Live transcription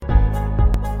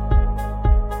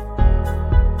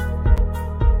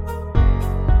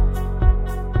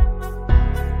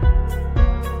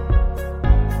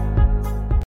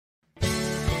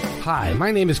Hi,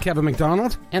 my name is Kevin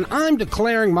McDonald, and I'm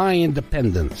declaring my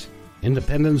independence.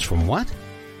 Independence from what?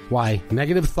 Why,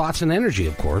 negative thoughts and energy,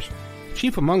 of course.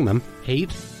 Chief among them,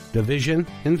 hate, division,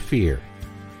 and fear.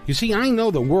 You see, I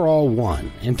know that we're all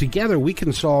one, and together we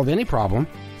can solve any problem,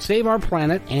 save our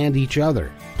planet and each other.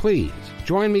 Please,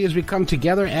 join me as we come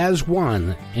together as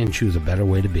one and choose a better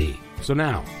way to be. So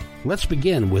now, let's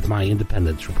begin with my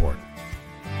Independence Report.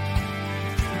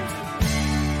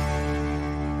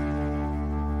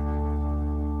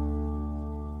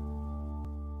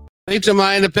 To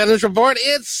my Independence Report.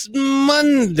 It's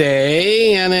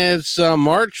Monday, and it's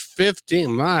March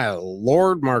 15th. My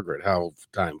Lord, Margaret, how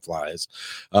time flies.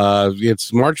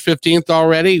 It's March 15th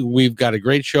already. We've got a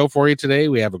great show for you today.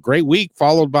 We have a great week,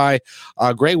 followed by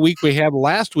a great week we had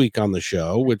last week on the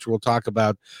show, which we'll talk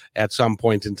about at some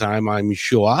point in time, I'm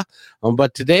sure.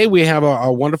 But today we have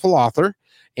a wonderful author,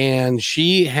 and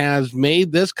she has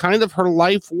made this kind of her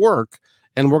life work.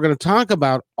 And we're going to talk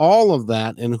about all of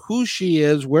that and who she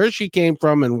is, where she came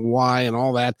from, and why, and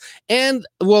all that. And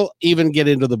we'll even get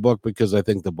into the book because I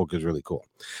think the book is really cool.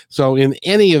 So in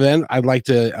any event, I'd like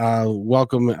to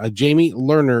welcome Jamie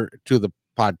Lerner to the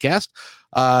podcast.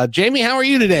 Jamie, how are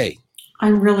you today?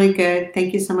 I'm really good.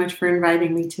 Thank you so much for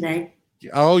inviting me today.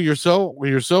 Oh, you're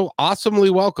so awesomely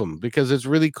welcome, because it's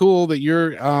really cool that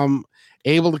you're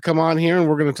able to come on here, and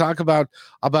we're going to talk about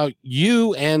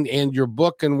you and your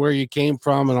book and where you came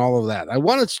from and all of that. I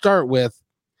want to start with,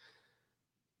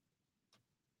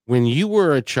 when you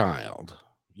were a child,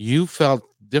 you felt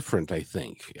different. I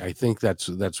think that's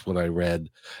what I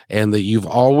read, and that you've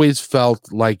always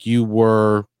felt like you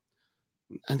were,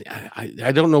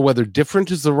 I don't know whether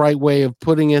different is the right way of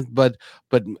putting it, but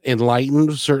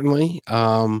enlightened, certainly.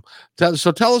 Tell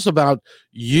us about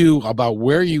you, about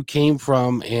where you came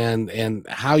from, and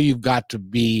how you've got to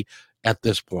be at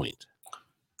this point.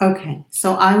 Okay,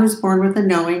 so I was born with a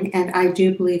knowing, and I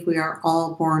do believe we are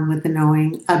all born with a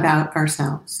knowing about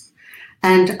ourselves.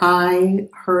 And I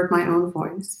heard my own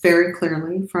voice very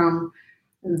clearly from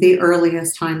the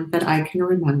earliest time that I can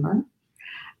remember.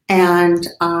 And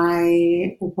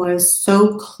I was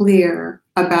so clear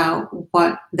about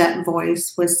what that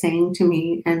voice was saying to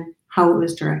me and how it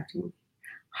was directing me.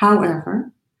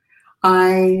 However,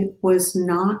 I was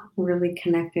not really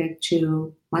connected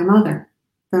to my mother,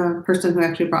 the person who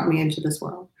actually brought me into this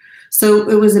world. So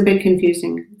it was a bit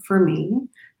confusing for me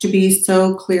to be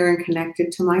so clear and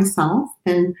connected to myself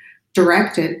and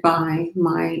directed by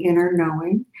my inner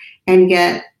knowing. And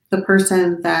yet the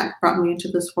person that brought me into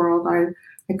this world, I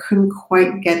couldn't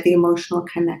quite get the emotional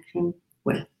connection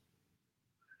with.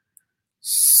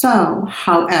 So,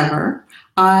 however,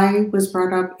 I was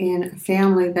brought up in a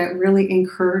family that really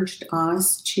encouraged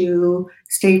us to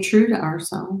stay true to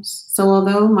ourselves. So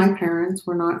although my parents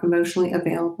were not emotionally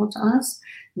available to us,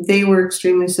 they were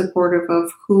extremely supportive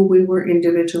of who we were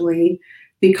individually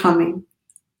becoming,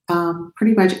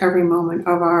 pretty much every moment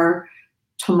of our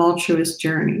tumultuous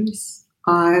journeys.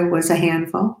 I was a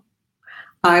handful.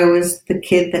 I was the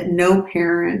kid that no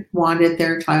parent wanted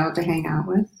their child to hang out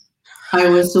with. I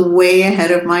was way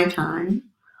ahead of my time.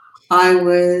 I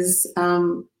was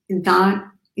not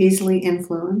easily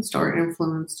influenced or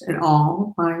influenced at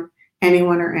all by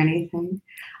anyone or anything.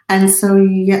 And so,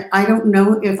 yeah, I don't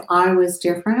know if I was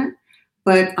different,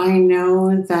 but I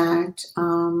know that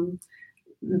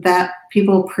that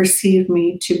people perceive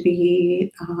me to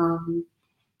be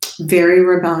very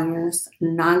rebellious,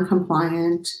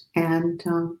 non-compliant, and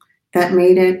that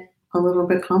made it a little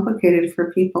bit complicated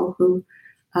for people who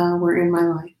were in my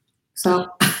life. So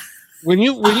when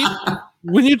you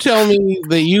tell me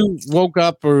that you woke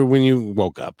up, or when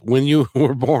you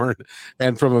were born,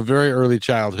 and from a very early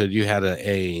childhood you had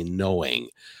a knowing,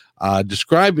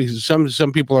 describe,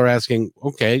 some people are asking,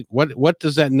 okay, what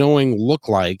does that knowing look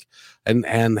like,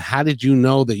 and how did you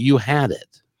know that you had it?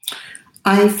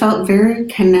 I felt very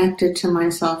connected to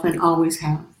myself and always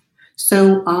have.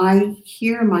 So I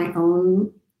hear my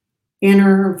own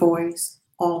inner voice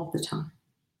all the time,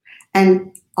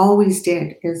 and always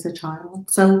did as a child.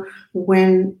 So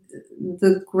when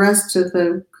the rest of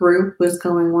the group was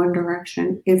going one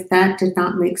direction, if that did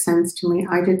not make sense to me,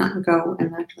 I did not go in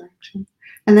that direction.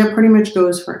 And that pretty much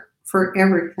goes for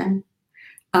everything.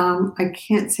 I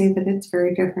can't say that it's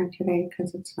very different today,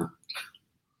 because it's not.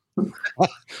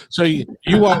 So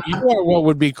you are what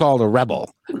would be called a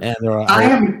rebel, and I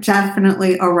am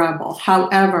definitely a rebel.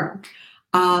 However,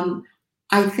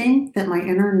 I think that my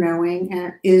inner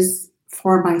knowing is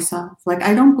for myself. Like,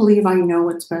 I don't believe I know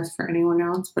what's best for anyone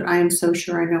else, but I am so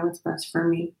sure I know what's best for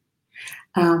me.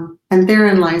 And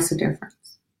therein lies the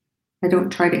difference. I don't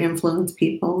try to influence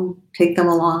people, take them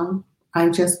along. I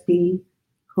just be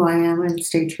who who I am and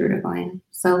stay true to who I am.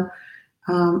 So,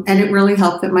 and it really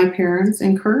helped that my parents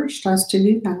encouraged us to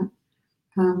do that.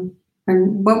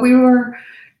 And what we were,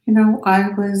 I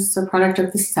was a product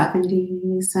of the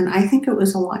 70s, and I think it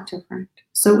was a lot different.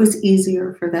 So it was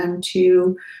easier for them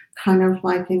to kind of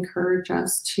like encourage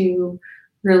us to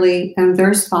really, and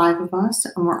there's 5 of us,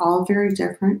 and we're all very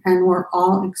different, and we're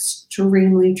all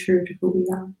extremely true to who we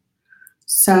are.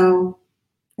 So,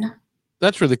 yeah.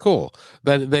 That's really cool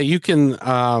that you can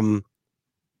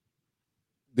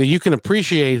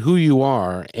appreciate who you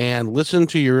are and listen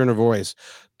to your inner voice.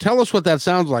 Tell us what that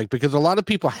sounds like, because a lot of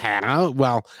people have,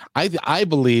 well, I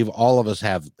believe all of us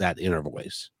have that inner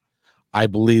voice. I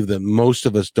believe that most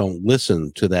of us don't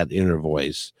listen to that inner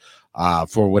voice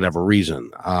for whatever reason.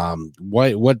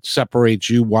 What separates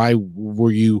you? Why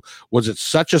was it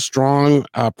such a strong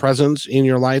presence in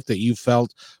your life that you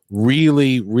felt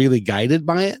really, really guided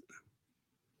by it?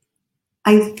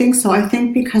 I think so. I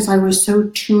think because I was so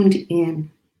tuned in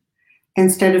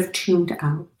instead of tuned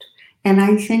out. And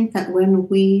I think that when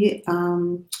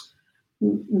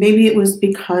maybe it was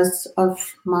because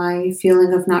of my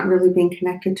feeling of not really being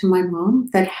connected to my mom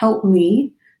that helped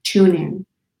me tune in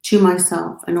to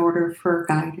myself in order for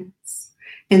guidance,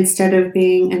 instead of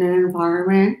being in an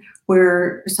environment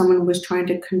where someone was trying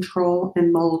to control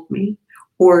and mold me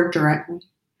or direct me.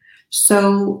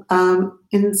 So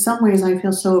in some ways, I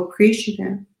feel so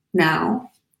appreciative now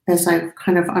as I've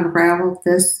kind of unraveled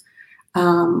this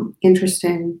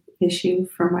interesting issue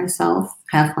for myself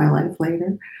half my life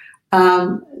later,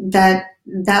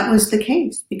 that was the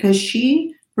case, because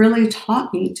she really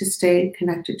taught me to stay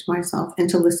connected to myself and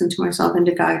to listen to myself and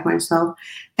to guide myself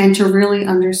and to really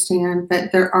understand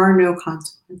that there are no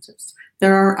consequences.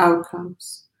 There are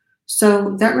outcomes.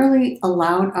 So that really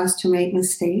allowed us to make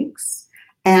mistakes.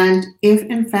 And if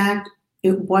in fact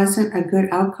it wasn't a good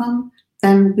outcome,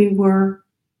 then we were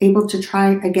able to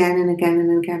try again and again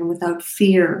and again without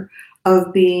fear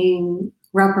of being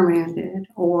reprimanded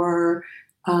or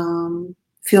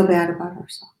feel bad about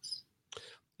ourselves.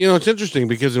 It's interesting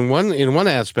because in one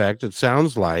aspect, it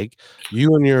sounds like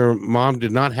you and your mom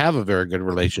did not have a very good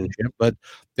relationship, but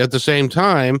at the same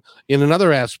time, in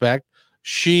another aspect,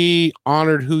 she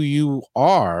honored who you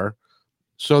are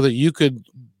so that you could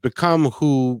become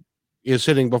who is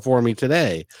sitting before me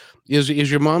today. Is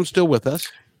your mom still with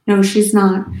us? No, she's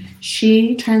not.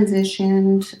 She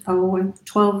transitioned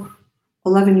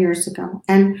 11 years ago.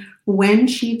 And when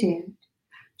she did,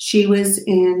 she was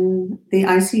in the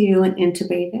ICU and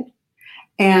intubated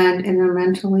and in a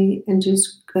medically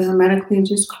induced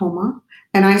coma.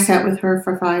 And I sat with her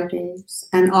for 5 days,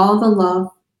 and all the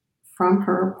love from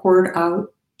her poured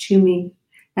out to me.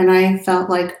 And I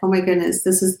felt like, oh my goodness,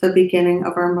 this is the beginning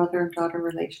of our mother and daughter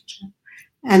relationship.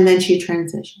 And then she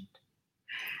transitioned.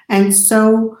 And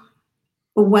so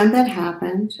when that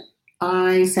happened,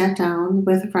 I sat down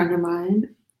with a friend of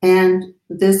mine, and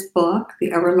this book,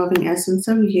 The Ever-Loving Essence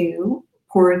of You,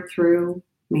 poured through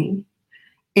me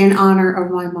in honor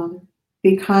of my mother,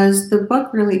 because the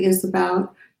book really is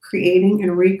about creating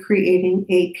and recreating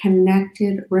a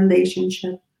connected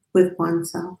relationship with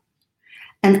oneself.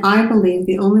 And I believe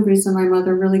the only reason my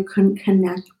mother really couldn't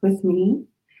connect with me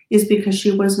is because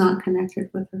she was not connected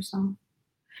with herself.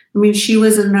 I mean, she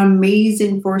was an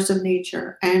amazing force of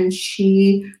nature, and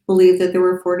she believed that there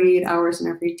were 48 hours in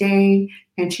every day,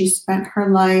 and she spent her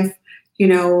life,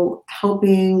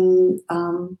 helping,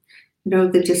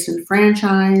 the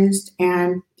disenfranchised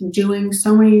and doing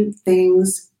so many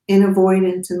things in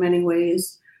avoidance in many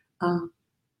ways of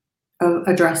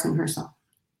addressing herself.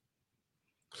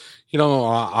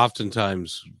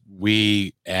 Oftentimes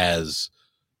we as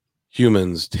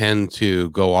humans tend to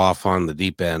go off on the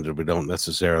deep end, and we don't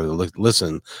necessarily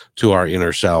listen to our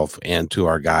inner self and to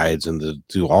our guides and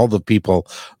to all the people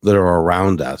that are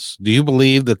around us. Do you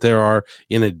believe that there are,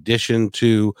 in addition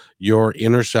to your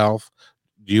inner self,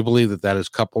 do you believe that is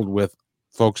coupled with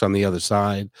folks on the other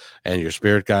side and your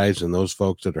spirit guides and those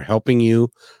folks that are helping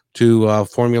you to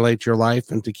formulate your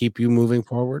life and to keep you moving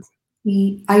forward?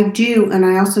 I do, and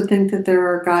I also think that there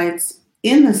are guides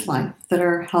in this life that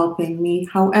are helping me.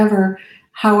 However,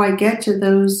 how I get to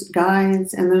those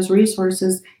guides and those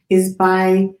resources is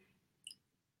by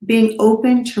being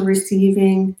open to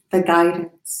receiving the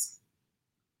guidance.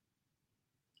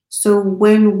 So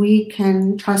when we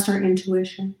can trust our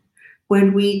intuition,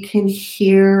 when we can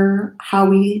hear how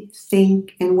we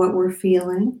think and what we're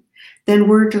feeling, then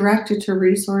we're directed to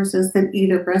resources that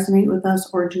either resonate with us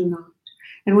or do not.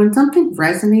 And when something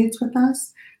resonates with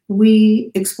us,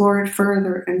 we explore it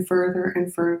further and further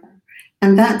and further.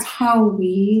 And that's how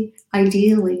we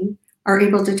ideally are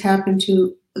able to tap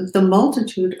into the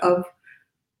multitude of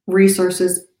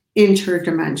resources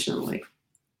interdimensionally.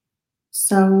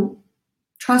 So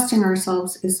trusting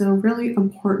ourselves is a really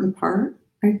important part,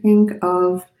 I think,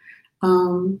 of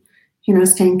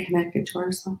staying connected to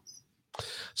ourselves.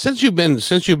 Since you've been,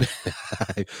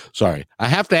 sorry, I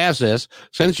have to ask this.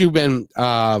 Since you've been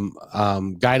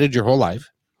guided your whole life,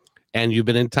 and you've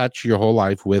been in touch your whole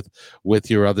life with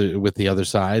the other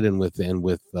side and with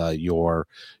your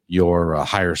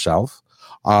higher self,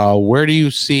 where do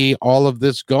you see all of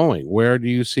this going? Where do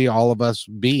you see all of us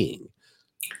being?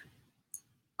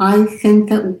 I think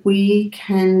that we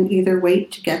can either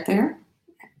wait to get there,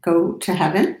 go to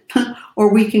heaven,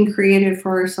 or we can create it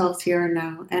for ourselves here and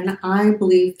now. And I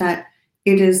believe that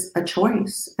it is a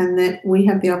choice and that we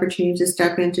have the opportunity to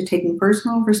step into taking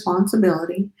personal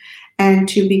responsibility and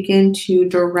to begin to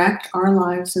direct our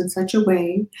lives in such a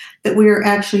way that we are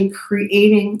actually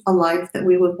creating a life that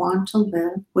we would want to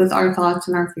live with our thoughts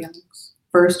and our feelings,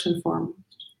 first and foremost.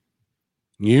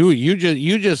 You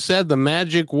just said the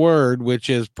magic word, which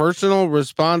is personal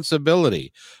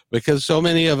responsibility, because so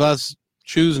many of us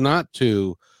choose not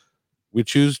to. We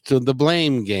choose to the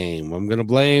blame game. I'm going to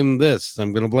blame this.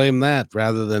 I'm going to blame that,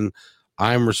 rather than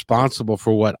I'm responsible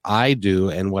for what I do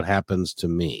and what happens to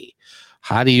me.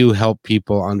 How do you help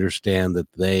people understand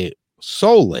that they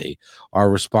solely are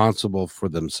responsible for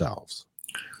themselves?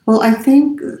 Well, I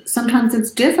think sometimes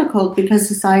it's difficult because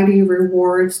society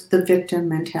rewards the victim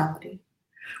mentality.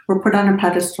 We're put on a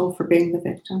pedestal for being the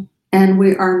victim, and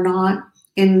we are not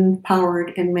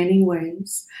empowered in many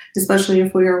ways, especially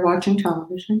if we are watching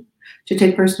television, to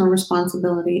take personal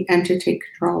responsibility and to take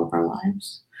control of our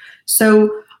lives.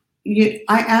 So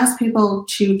I ask people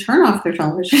to turn off their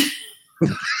television.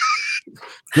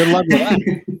 Good luck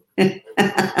with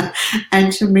that.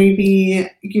 And to maybe,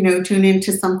 tune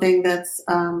into something that's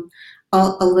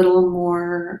a little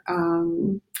more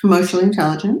emotionally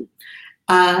intelligent.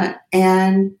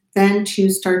 And then to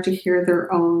start to hear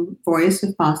their own voice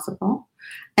if possible,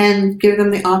 and give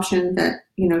them the option that,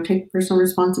 take personal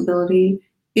responsibility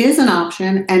is an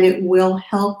option, and it will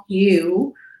help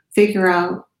you figure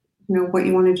out, what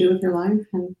you want to do with your life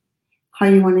and how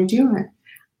you want to do it.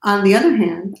 On the other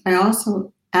hand, I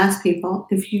also ask people,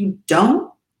 if you don't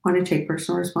want to take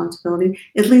personal responsibility,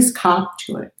 at least cop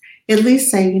to it. At least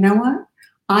say, you know what?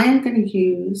 I am going to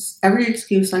use every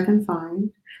excuse I can find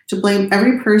to blame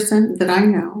every person that I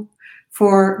know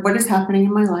for what is happening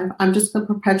in my life. I'm just the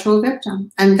perpetual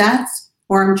victim. And that's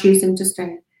where I'm choosing to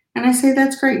stay. And I say,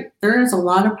 that's great. There is a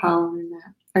lot of power in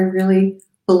that. I really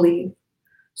believe.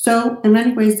 So in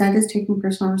many ways, that is taking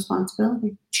personal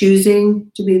responsibility,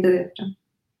 choosing to be the victim.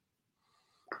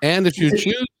 And if you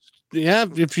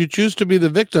choose to be the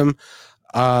victim,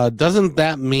 doesn't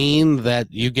that mean that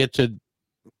you get to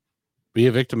be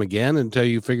a victim again until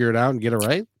you figure it out and get it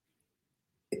right?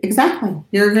 Exactly.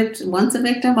 You're a victim. Once a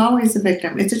victim, always a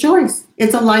victim. It's a choice.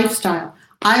 It's a lifestyle.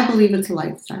 I believe it's a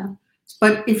lifestyle.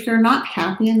 But if you're not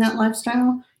happy in that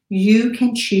lifestyle, you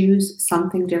can choose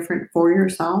something different for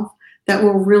yourself that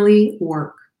will really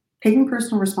work. Taking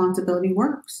personal responsibility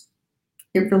works.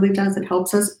 It really does. It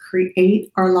helps us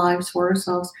create our lives for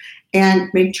ourselves and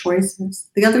make choices.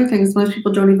 The other thing is most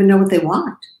people don't even know what they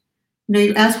want.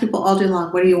 You ask people all day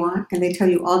long, what do you want? And they tell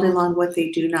you all day long what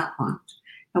they do not want.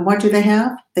 And what do they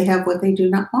have? They have what they do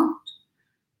not want.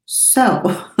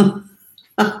 So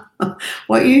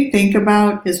what you think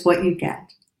about is what you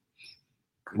get.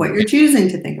 What you're choosing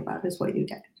to think about is what you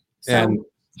get. So, and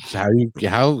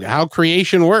how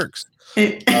creation works.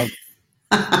 Because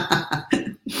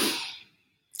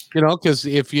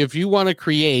if you want to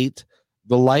create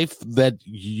the life that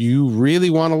you really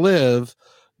want to live,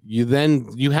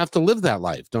 you have to live that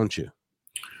life, don't you?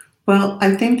 Well,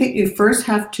 I think that you first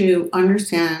have to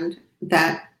understand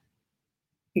that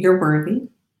you're worthy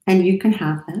and you can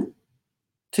have that.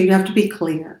 So you have to be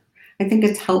clear. I think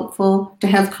it's helpful to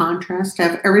have contrast, to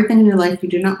have everything in your life you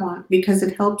do not want, because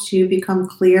it helps you become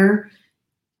clear.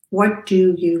 What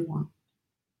do you want?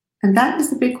 And that is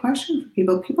the big question for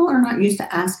people. People are not used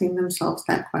to asking themselves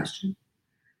that question.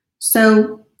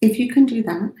 So if you can do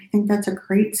that, I think that's a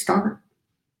great start.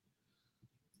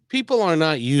 People are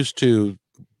not used to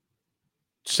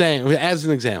saying, as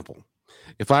an example,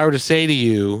 if I were to say to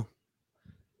you,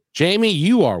 Jamie,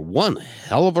 you are one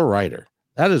hell of a writer.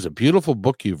 That is a beautiful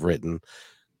book you've written.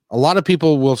 A lot of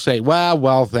people will say,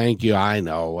 well, thank you. I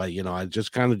know, I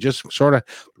just sort of,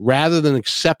 rather than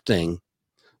accepting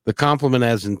the compliment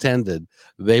as intended,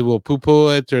 they will poo-poo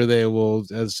it, or they will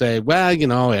say,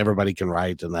 everybody can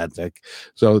write, and that's it.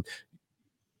 So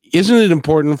isn't it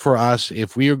important for us,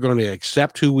 if we are going to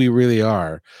accept who we really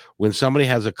are, when somebody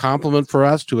has a compliment for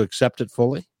us, to accept it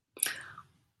fully?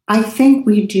 I think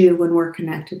we do when we're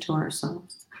connected to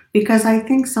ourselves. because I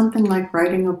think something like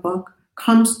writing a book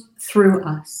comes through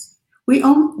us. We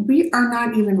are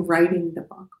not even writing the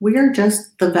book. We are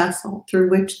just the vessel through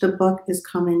which the book is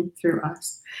coming through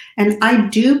us. And I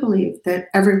do believe that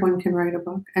everyone can write a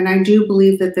book. And I do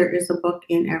believe that there is a book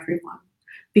in everyone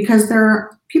because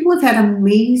people have had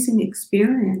amazing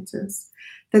experiences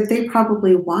that they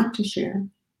probably want to share.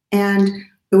 And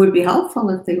it would be helpful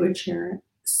if they would share it.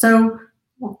 So,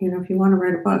 if you want to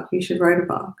write a book, you should write a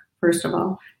book, first of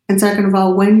all. And second of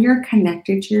all, when you're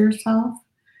connected to yourself,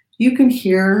 you can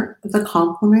hear the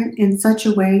compliment in such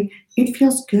a way, it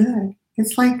feels good.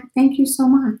 It's like, thank you so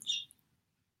much.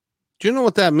 Do you know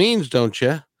what that means, don't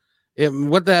you?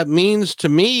 What that means to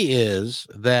me is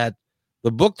that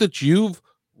the book that you've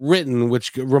written,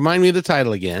 which remind me of the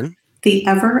title again. The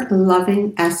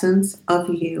Ever-Loving Essence of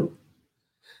You.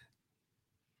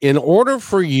 In order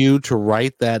for you to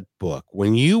write that book,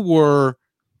 when you were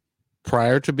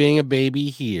prior to being a baby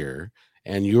here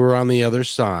and you were on the other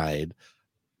side,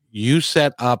 you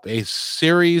set up a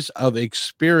series of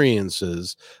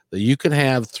experiences that you could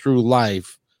have through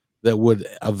life that would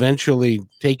eventually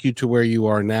take you to where you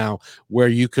are now, where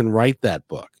you can write that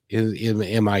book.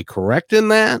 Am I correct in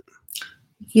that?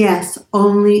 Yes,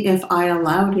 only if I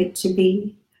allowed it to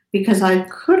be, because I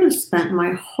could have spent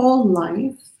my whole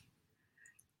life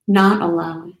not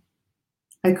allowing.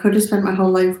 I could have spent my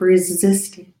whole life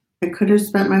resisting. I could have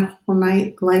spent my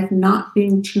whole life not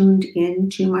being tuned in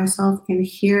to myself and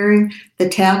hearing the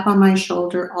tap on my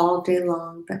shoulder all day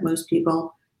long that most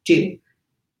people do.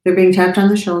 They're being tapped on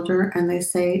the shoulder and they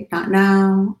say, not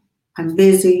now, I'm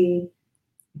busy,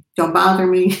 don't bother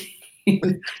me.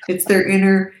 It's their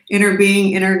inner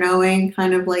being, inner knowing,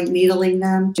 kind of like needling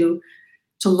them to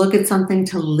look at something,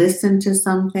 to listen to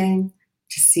something,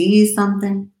 to see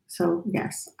something. So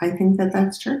yes, I think that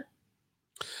that's true.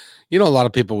 A lot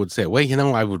of people would say,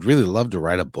 well, I would really love to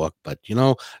write a book, but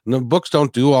books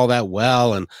don't do all that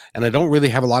well. And I don't really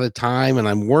have a lot of time, and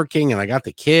I'm working, and I got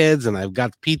the kids, and I've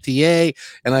got PTA,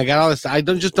 and I got all this. I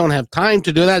just don't have time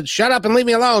to do that. Shut up and leave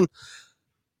me alone.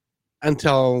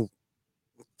 Until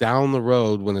down the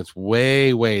road, when it's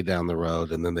way, way down the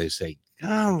road. And then they say,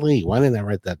 golly, why didn't I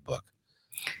write that book?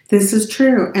 This is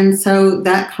true. And so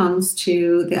that comes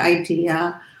to the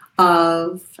idea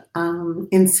of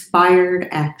inspired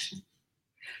action.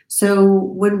 So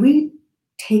when we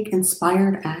take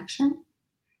inspired action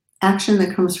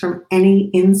that comes from any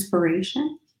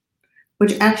inspiration,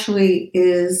 which actually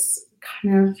is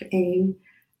kind of a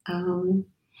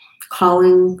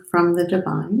calling from the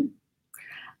divine,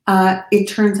 it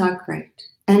turns out great.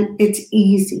 And it's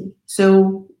easy.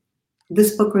 So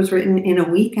this book was written in a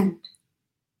weekend.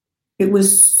 It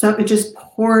just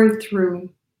poured through me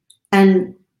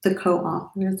and the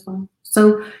co-author as well.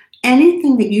 So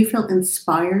anything that you feel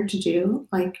inspired to do,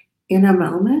 like in a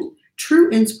moment,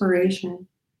 true inspiration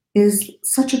is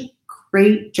such a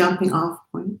great jumping off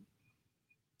point.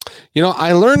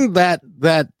 I learned that,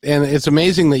 and it's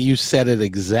amazing that you said it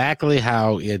exactly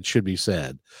how it should be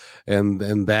said.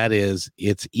 And that is,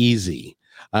 it's easy.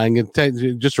 I'm going to tell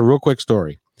you just a real quick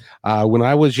story. When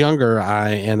I was younger,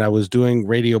 I was doing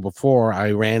radio before,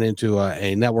 I ran into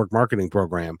a network marketing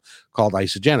program called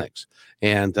Isagenix.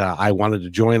 And I wanted to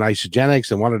join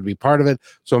Isagenix and wanted to be part of it.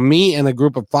 So me and a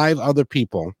group of 5 other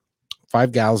people,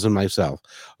 5 gals and myself,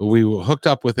 we were hooked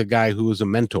up with a guy who was a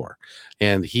mentor,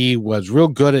 and he was real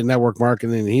good at network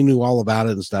marketing, and he knew all about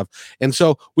it and stuff. And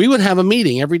so we would have a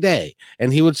meeting every day,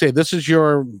 and he would say, this is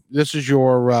your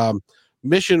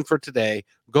mission for today.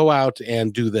 Go out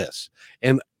and do this.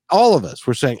 And all of us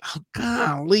were saying, oh,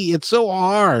 golly, it's so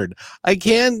hard. I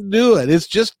can't do it. It's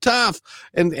just tough.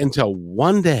 And until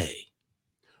one day,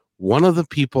 one of the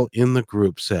people in the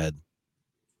group said,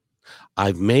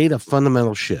 I've made a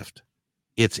fundamental shift.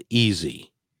 It's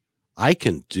easy. I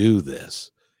can do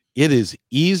this. It is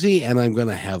easy, and I'm going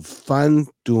to have fun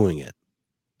doing it.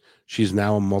 She's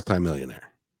now a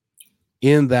multimillionaire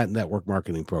in that network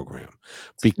marketing program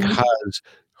because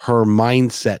her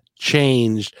mindset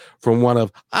changed from one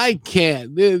of, I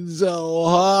can't, it's so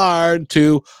hard,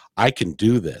 to I can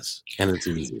do this, and it's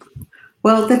easy.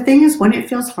 Well, the thing is, when it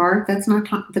feels hard, that's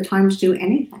not the time to do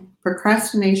anything.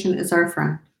 Procrastination is our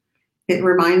friend. It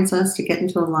reminds us to get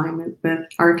into alignment with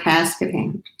our task at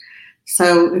hand.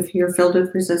 So if you're filled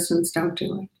with resistance, don't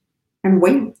do it. And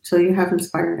wait till you have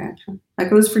inspired action. That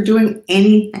goes for doing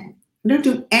anything. I don't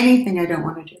do anything I don't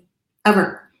want to do,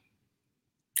 ever.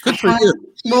 Good for you.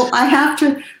 Well, I have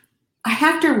to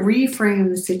reframe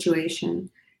the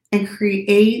situation and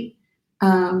create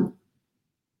a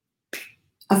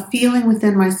feeling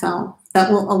within myself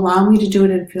that will allow me to do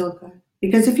it and feel good.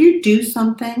 Because if you do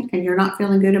something and you're not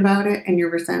feeling good about it and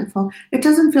you're resentful, it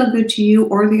doesn't feel good to you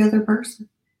or the other person.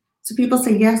 So people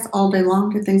say yes all day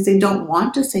long to things they don't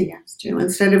want to say yes to,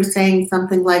 instead of saying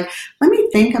something like, let me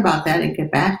think about that and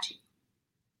get back to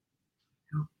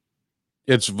you.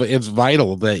 It's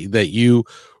vital that you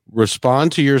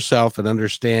respond to yourself and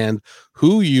understand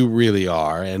who you really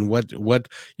are and what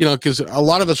because a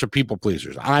lot of us are people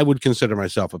pleasers. I would consider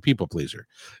myself a people pleaser.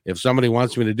 If somebody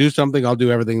wants me to do something, I'll do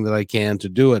everything that I can to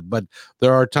do it, but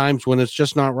there are times when it's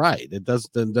just not right. It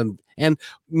doesn't, and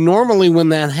normally when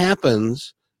that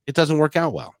happens, it doesn't work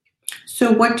out well.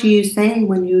 So what do you say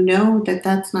when you know that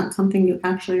that's not something you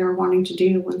actually are wanting to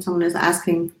do when someone is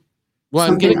asking Well,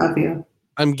 something of you?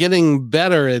 I'm getting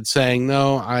better at saying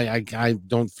no. I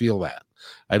don't feel that.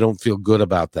 I don't feel good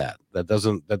about that. That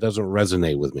doesn't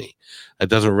resonate with me. It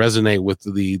doesn't resonate with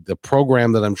the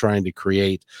program that I'm trying to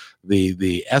create.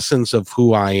 The essence of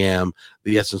who I am,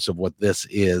 the essence of what this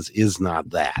is not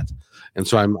that. And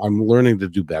so I'm learning to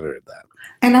do better at that.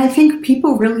 And I think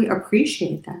people really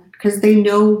appreciate that because they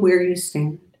know where you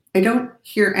stand. I don't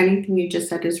hear anything you just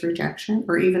said as rejection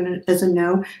or even as a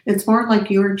no. It's more like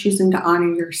you are choosing to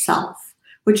honor yourself,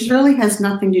 which really has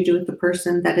nothing to do with the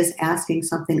person that is asking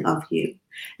something of you.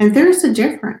 And there's a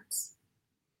difference.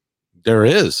 There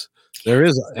is.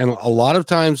 And a lot of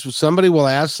times somebody will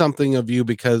ask something of you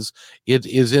because it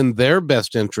is in their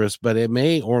best interest, but it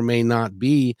may or may not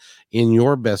be in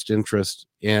your best interest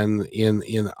in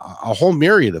a whole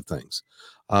myriad of things.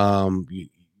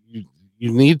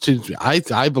 You need to,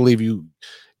 I believe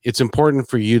it's important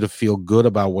for you to feel good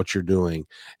about what you're doing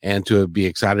and to be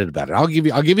excited about it. I'll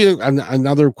give you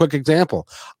another quick example.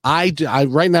 I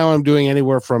right now I'm doing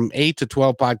anywhere from 8 to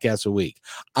 12 podcasts a week.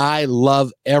 I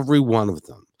love every one of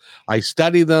them. I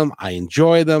study them. I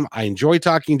enjoy them. I enjoy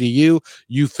talking to you.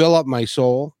 You fill up my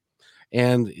soul.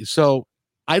 And so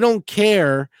I don't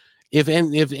care if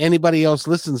anybody else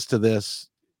listens to this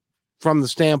from the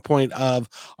standpoint of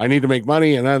I need to make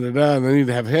money and and I need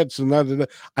to have hits and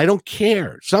I don't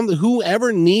care.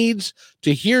 Whoever needs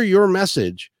to hear your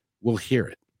message will hear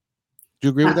it. Do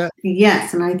you agree with that?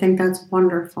 Yes, and I think that's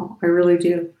wonderful. I really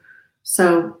do.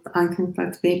 So I think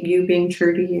that's you being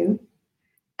true to you.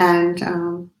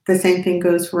 And the same thing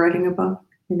goes for writing a book.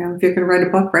 If you're going to write a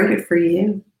book, write it for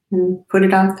you and put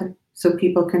it out there so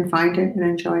people can find it and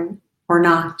enjoy it or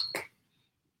not.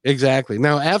 Exactly.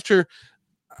 Now, after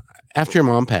your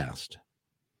mom passed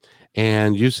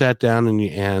and you sat down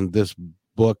and this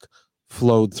book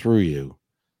flowed through you,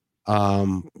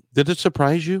 did it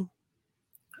surprise you?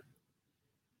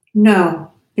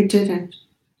 No, it didn't.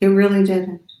 It really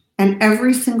didn't. And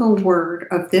every single word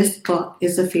of this book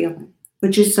is a feeling,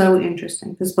 which is so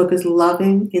interesting. This book is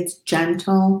loving, it's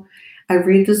gentle. I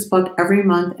read this book every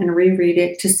month and reread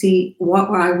it to see what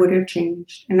I would have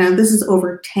changed. And now this is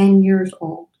over 10 years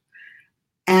old.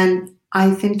 And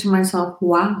I think to myself,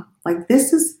 wow, like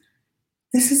this is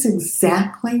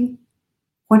exactly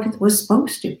what it was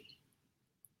supposed to be.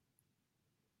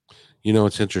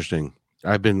 It's interesting.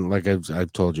 I've been, like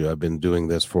I've told you, I've been doing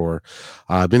this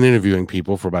I've been interviewing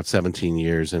people for about 17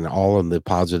 years and all in the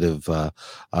positive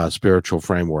spiritual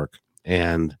framework.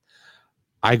 And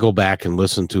I go back and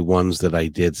listen to ones that I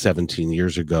did 17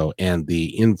 years ago and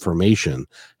the information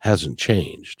hasn't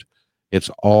changed. It's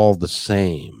all the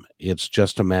same. It's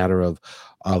just a matter of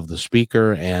the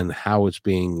speaker and how it's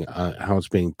being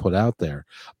put out there.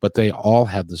 But they all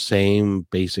have the same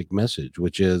basic message,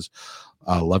 which is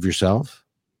love yourself,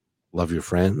 love your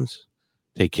friends,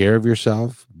 take care of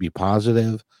yourself, be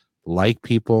positive, like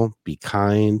people, be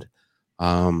kind,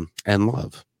 and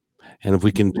love. And if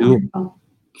we can do,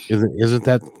 isn't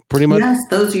that pretty much? Yes,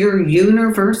 those are your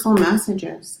universal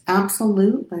messages.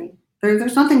 Absolutely.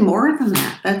 There's nothing more than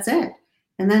that. That's it.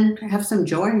 And then have some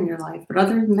joy in your life. But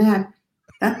other than that,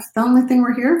 that's the only thing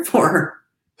we're here for.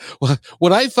 Well,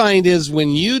 what I find is when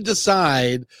you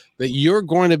decide that you're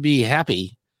going to be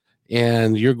happy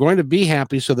and you're going to be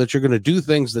happy so that you're going to do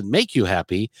things that make you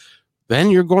happy, then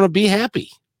you're going to be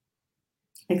happy.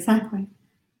 Exactly.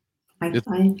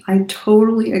 I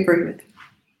totally agree with you.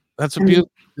 It's a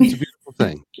beautiful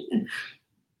thing.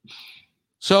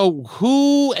 So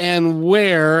who and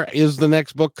where is the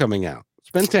next book coming out? It's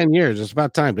been 10 years. It's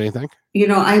about time, don't you think?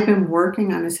 I've been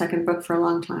working on a second book for a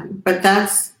long time, but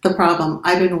that's the problem.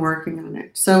 I've been working on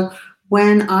it. So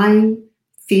when I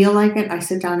feel like it, I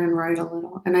sit down and write a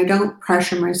little, and I don't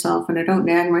pressure myself and I don't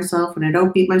nag myself and I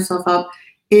don't beat myself up.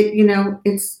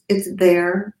 It's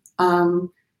there.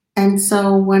 And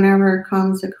so whenever it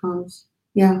comes, it comes.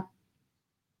 Yeah.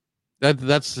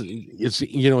 It's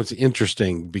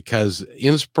interesting because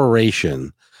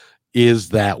inspiration is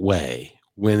that way.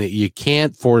 you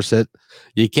can't force it.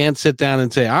 You can't sit down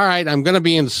and say, all right, I'm going to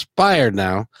be inspired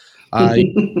now.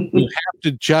 You have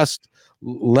to just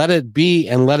let it be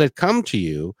and let it come to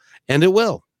you, and it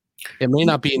will. It may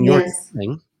not be in your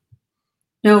thing.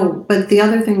 No, but the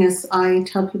other thing is I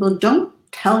tell people, don't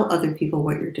tell other people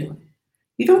what you're doing.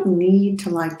 You don't need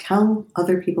to tell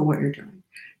other people what you're doing.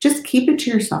 Just keep it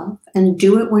to yourself and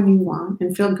do it when you want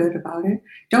and feel good about it.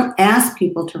 Don't ask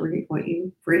people to read what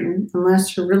you've written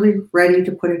unless you're really ready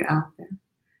to put it out there.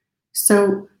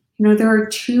 So, there are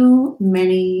too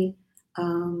many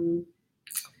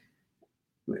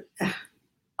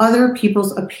other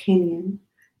people's opinion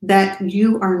that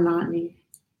you are not needing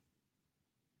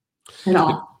at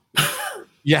all.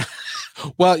 Yeah.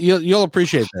 Well, you'll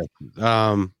appreciate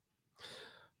that.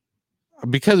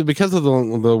 Because of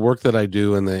the work that I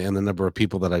do and the number of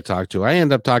people that I talk to, I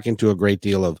end up talking to a great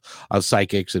deal of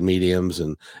psychics and mediums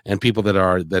and people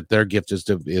that their gift is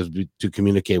to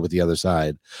communicate with the other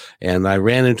side. And I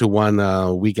ran into one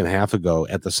a week and a half ago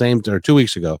or 2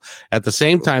 weeks ago, at the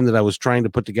same time that I was trying to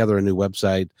put together a new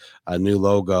website, a new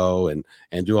logo, and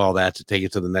do all that to take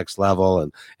it to the next level.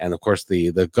 And of course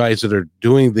the guys that are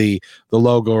doing the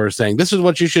logo are saying, this is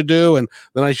what you should do. And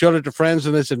then I showed it to friends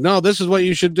and they said, no, this is what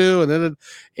you should do. And then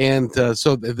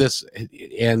so this,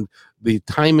 and the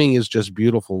timing is just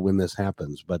beautiful when this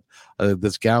happens. But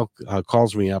this gal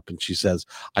calls me up and she says,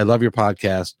 I love your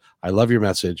podcast. I love your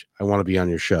message. I want to be on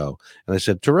your show. And I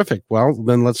said, terrific. Well,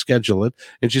 then let's schedule it.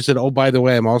 And she said, oh, by the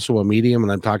way, I'm also a medium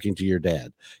and I'm talking to your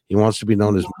dad. He wants to be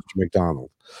known as Mr.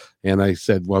 McDonald. And I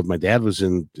said, well, my dad was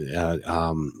in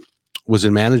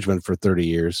management for 30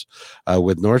 years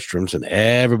with Nordstrom's, and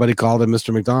everybody called him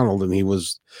Mr. McDonald. And he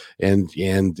was, and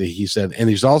he said, and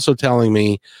he's also telling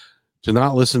me to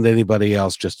not listen to anybody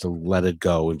else, just to let it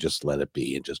go and just let it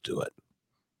be and just do it.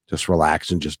 Just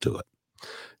relax and just do it.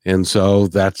 And so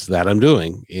that's that I'm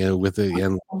doing,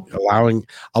 and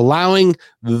allowing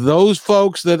those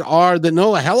folks that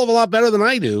know a hell of a lot better than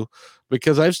I do,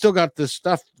 because I've still got this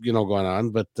stuff, going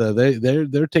on, but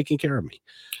they're taking care of me.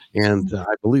 And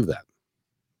I believe that.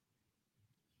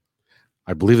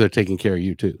 I believe they're taking care of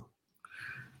you too.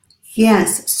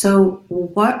 Yes. So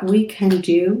what we can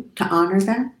do to honor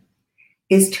that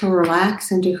is to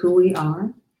relax into who we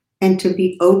are and to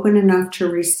be open enough to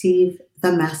receive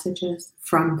the messages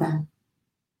from them,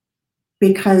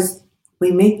 because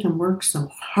we make them work so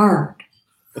hard.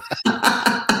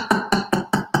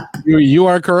 You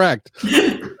are correct.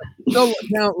 So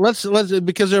now let's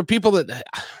because there are people that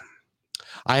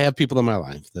I have people in my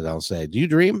life that I'll say, do you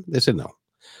dream? They said, no.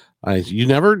 You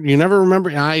never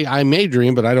remember. I may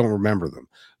dream, but I don't remember them.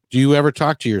 Do you ever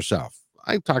talk to yourself?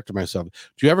 I talk to myself.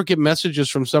 Do you ever get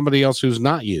messages from somebody else who's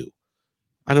not you?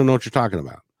 I don't know what you're talking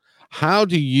about. How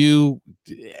do you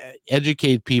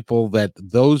educate people that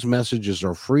those messages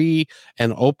are free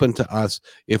and open to us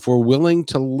if we're willing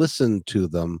to listen to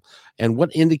them? And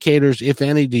what indicators, if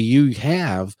any, do you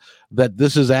have that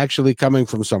this is actually coming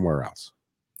from somewhere else?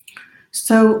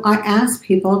 So I ask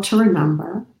people to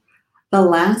remember the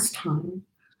last time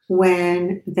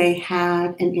when they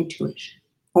had an intuition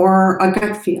or a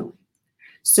gut feeling.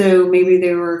 So maybe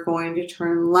they were going to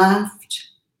turn left,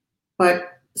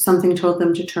 but something told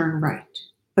them to turn right.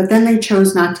 But then they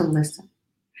chose not to listen,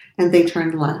 and they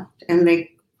turned left, and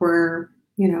they were,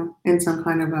 in some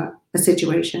kind of a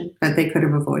situation that they could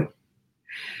have avoided.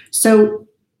 So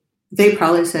they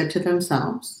probably said to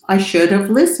themselves, I should have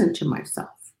listened to myself.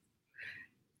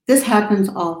 This happens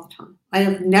all the time. I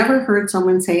have never heard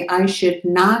someone say, I should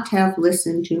not have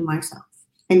listened to myself.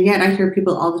 And yet I hear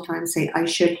people all the time say, I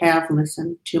should have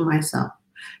listened to myself.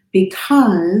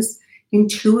 Because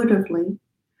intuitively,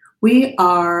 we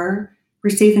are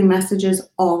receiving messages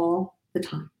all the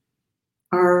time.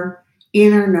 Our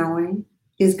inner knowing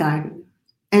is guiding us.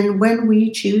 And when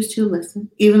we choose to listen,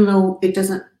 even though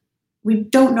we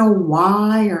don't know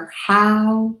why or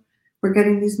how we're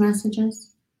getting these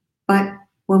messages, but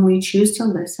when we choose to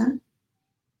listen,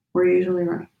 we're usually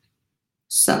right.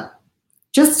 So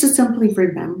just to simply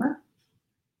remember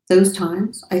those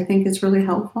times, I think is really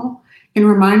helpful in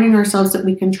reminding ourselves that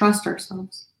we can trust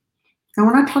ourselves. Now,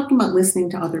 we're not talking about listening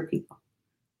to other people.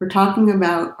 We're talking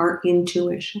about our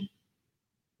intuition,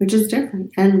 which is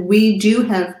different. And we do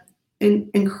have an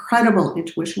incredible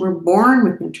intuition. We're born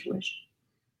with intuition.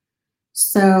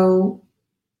 So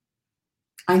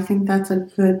I think that's a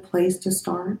good place to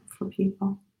start for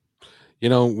people.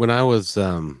 When I was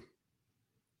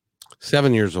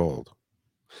 7 years old,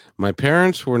 my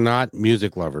parents were not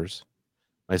music lovers.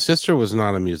 My sister was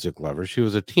not a music lover. She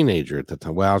was a teenager at the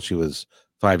time. Well, she was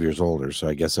 5 years older, so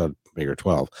I guess I'd make her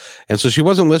 12. And so she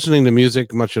wasn't listening to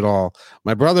music much at all.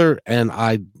 My brother and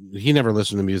I, he never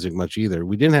listened to music much either.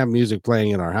 We didn't have music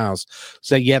playing in our house.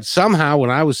 So yet somehow when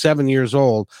I was 7 years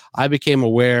old, I became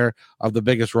aware of the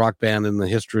biggest rock band in the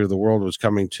history of the world was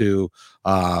coming to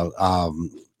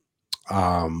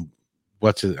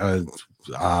what's it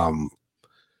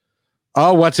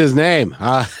what's his name?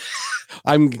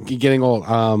 I'm getting old.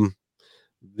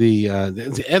 The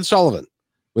Ed Sullivan.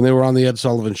 When they were on the Ed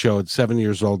Sullivan Show at 7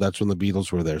 years old, that's when the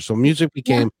Beatles were there. So music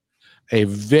became a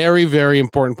very, very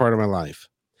important part of my life.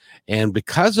 And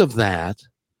because of that,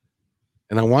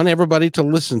 and I want everybody to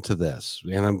listen to this,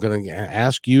 and I'm going to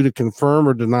ask you to confirm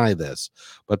or deny this,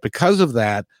 but because of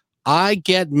that, I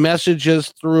get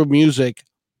messages through music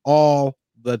all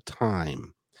the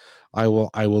time. I will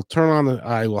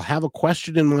have a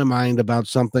question in my mind about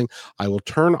something. I will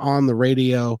turn on the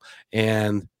radio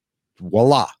and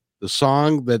voila, the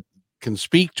song that can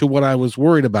speak to what I was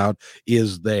worried about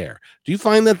is there. Do you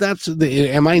find that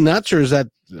am I nuts or is that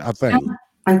a thing?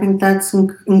 I think that's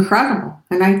incredible.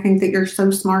 And I think that you're so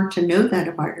smart to know that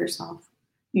about yourself.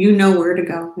 You know where to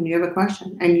go when you have a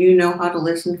question and you know how to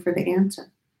listen for the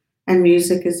answer. And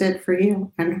music is it for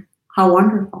you. And how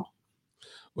wonderful.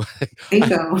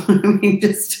 Bingo. I mean,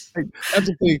 just I have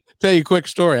to tell you a quick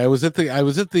story. I was at the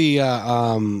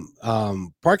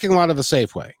parking lot of a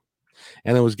Safeway,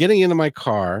 and I was getting into my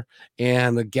car,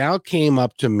 and a gal came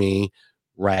up to me,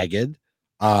 ragged,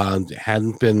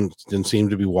 didn't seem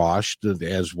to be washed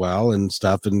as well and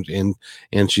stuff, and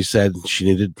she said she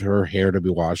needed her hair to be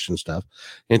washed and stuff,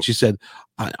 and she said,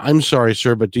 "I'm sorry,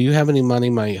 sir, but do you have any money?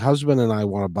 My husband and I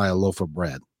want to buy a loaf of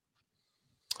bread."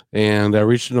 And I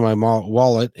reached into my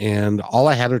wallet, and all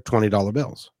I had are $20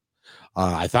 bills.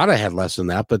 I thought I had less than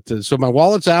that, but so my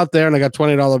wallet's out there, and I got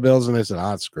 $20 bills, and I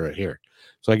said, screw it, here.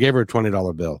 So I gave her a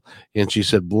 $20 bill, and she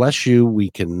said, "Bless you, we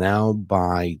can now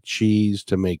buy cheese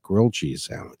to make grilled cheese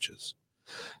sandwiches,"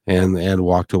 and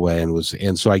walked away.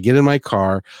 And so I get in my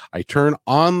car, I turn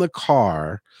on the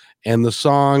car, and the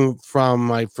song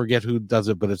from, I forget who does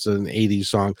it, but it's an 80s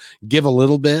song, Give a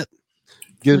Little Bit,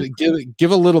 give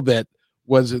a little bit,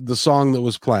 was the song that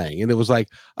was playing. And it was like,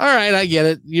 all right, I get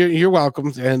it. You're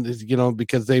welcome. And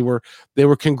because they were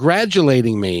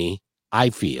congratulating me. I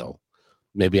feel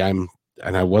maybe I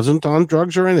wasn't on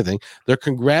drugs or anything. They're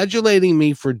congratulating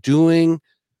me for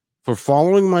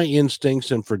following my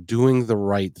instincts and for doing the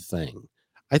right thing.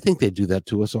 I think they do that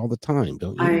to us all the time,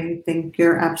 don't you? I think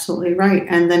you're absolutely right.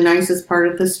 And the nicest part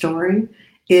of the story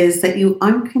is that you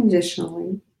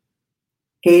unconditionally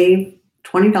gave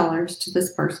 $20 to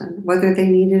this person, whether they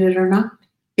needed it or not.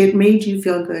 It made you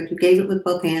feel good. You gave it with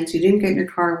both hands. You didn't get in your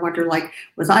car and wonder, like,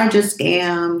 was I just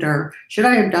scammed or should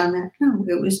I have done that? No,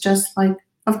 it was just like,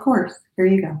 of course, here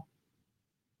you go.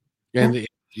 And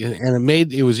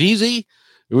it was easy,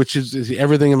 which is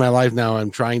everything in my life now. I'm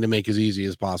trying to make as easy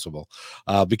as possible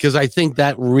because I think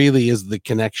that really is the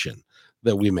connection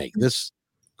that we make.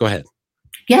 Go ahead.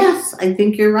 Yes, I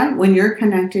think you're right. When you're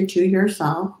connected to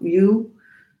yourself,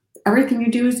 everything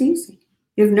you do is easy.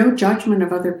 You have no judgment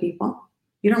of other people.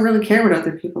 You don't really care what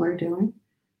other people are doing.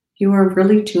 You are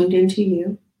really tuned into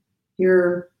you.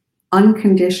 You're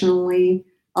unconditionally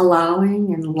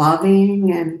allowing and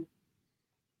loving and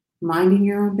minding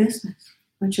your own business,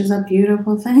 which is a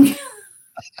beautiful thing.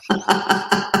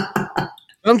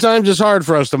 Sometimes it's hard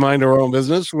for us to mind our own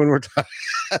business when we're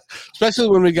especially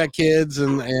when we got kids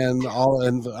and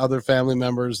other family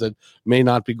members that may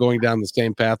not be going down the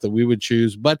same path that we would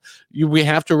choose. But we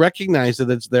have to recognize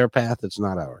that it's their path, it's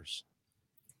not ours.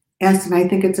 Yes, and I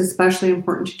think it's especially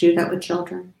important to do that with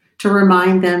children, to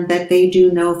remind them that they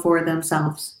do know for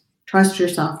themselves. Trust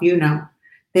yourself, you know.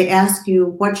 They ask you,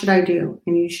 what should I do?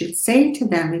 And you should say to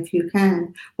them, if you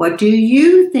can, what do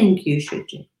you think you should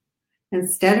do?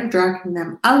 Instead of directing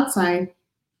them outside,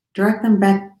 direct them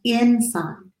back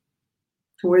inside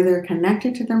to where they're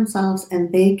connected to themselves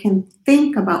and they can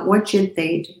think about what should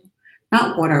they do.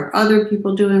 Not what are other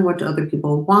people doing, what do other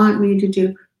people want me to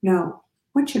do. No,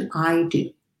 what should I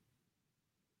do?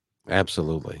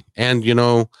 Absolutely. And,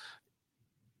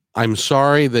 I'm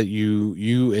sorry that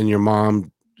you and your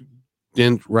mom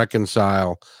didn't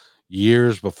reconcile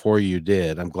years before you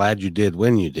did. I'm glad you did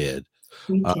when you did.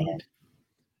 We did.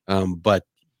 But,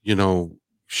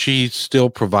 she still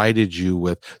provided you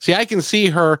with, I can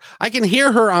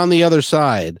hear her on the other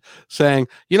side saying,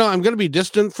 I'm going to be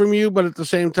distant from you, but at the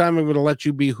same time, I'm going to let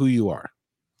you be who you are.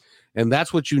 And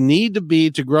that's what you need to be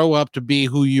to grow up to be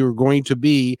who you're going to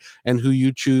be and who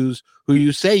you choose, who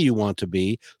you say you want to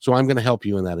be. So I'm going to help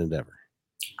you in that endeavor.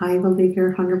 I believe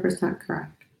you're 100%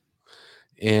 correct.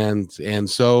 And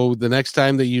so the next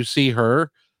time that you see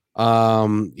her,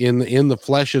 in the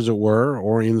flesh, as it were,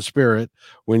 or in the spirit,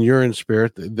 when you're in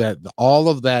spirit, that all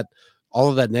of that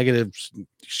negative,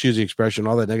 excuse the expression,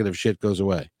 all that negative shit goes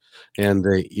away, and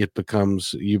it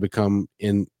becomes, you become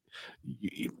in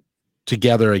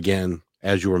together again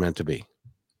as you were meant to be.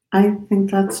 I think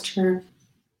that's true.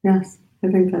 Yes, I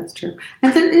think that's true.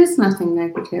 And there is nothing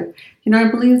negative. I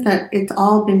believe that it's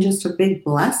all been just a big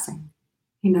blessing,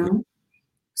 you know?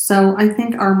 So I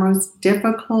think our most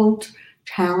difficult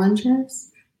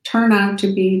challenges turn out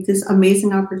to be these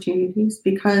amazing opportunities,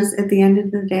 because at the end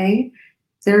of the day,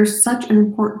 they're such an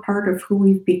important part of who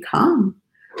we've become.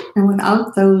 And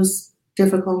without those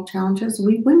difficult challenges,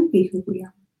 we wouldn't be who we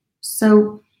are.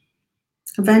 So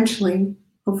eventually,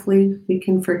 hopefully, we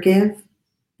can forgive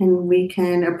and we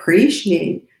can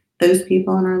appreciate those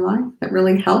people in our life that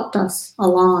really helped us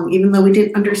along, even though we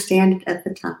didn't understand it at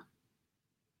the time.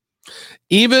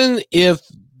 Even if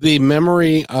the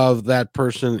memory of that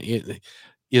person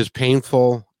is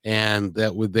painful and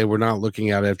that they were not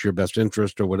looking out after your best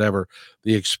interest or whatever,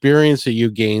 the experience that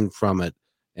you gain from it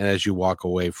and as you walk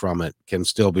away from it can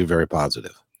still be very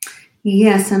positive.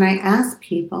 Yes, and I ask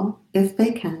people, if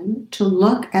they can, to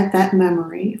look at that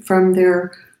memory from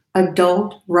their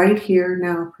adult, right here,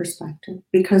 now perspective.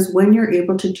 Because when you're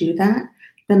able to do that,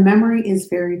 the memory is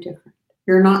very different.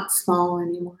 You're not small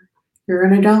anymore, you're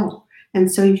an adult.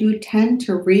 And so you tend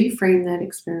to reframe that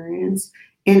experience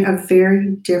in a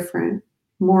very different,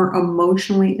 more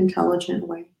emotionally intelligent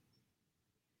way.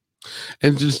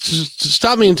 And just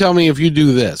stop me and tell me if you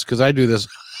do this, because I do this.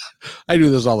 I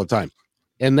do this all the time.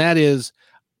 And that is,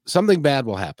 something bad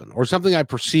will happen, or something I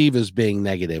perceive as being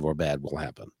negative or bad will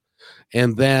happen.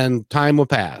 And then time will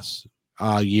pass,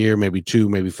 a year, maybe 2,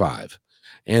 maybe 5.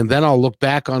 And then I'll look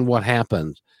back on what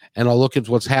happened, and I'll look at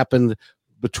what's happened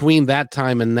between that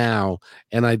time and now.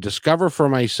 And I discover for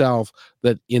myself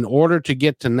that in order to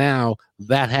get to now,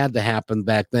 that had to happen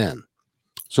back then.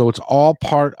 So it's all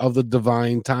part of the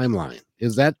divine timeline.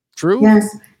 Is that true?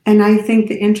 Yes. And I think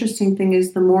the interesting thing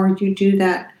is, the more you do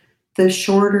that, the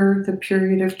shorter the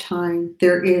period of time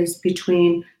there is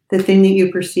between the thing that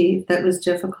you perceive that was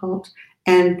difficult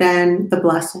and then the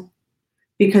blessing.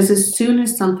 Because as soon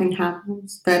as something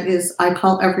happens that is, I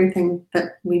call everything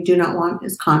that we do not want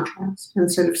is contrast,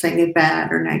 instead of saying it bad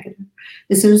or negative.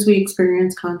 As soon as we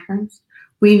experience contrast,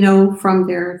 we know from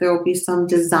there will be some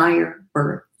desire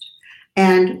birthed.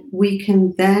 And we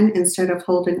can then, instead of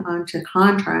holding on to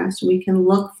contrast, we can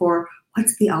look for,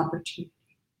 what's the opportunity?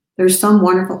 There's some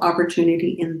wonderful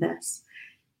opportunity in this.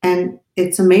 And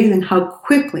it's amazing how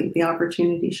quickly the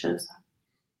opportunity shows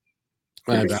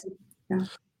up. Yeah.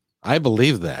 I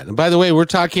believe that. And by the way, we're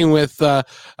talking with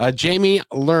Jamie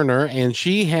Lerner, and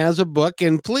she has a book.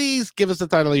 And please give us the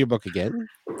title of your book again.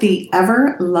 The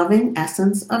Ever-Loving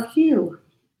Essence of You.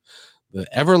 The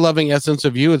Ever-Loving Essence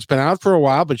of You. It's been out for a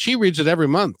while, but she reads it every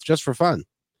month just for fun.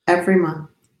 Every month.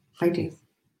 I do.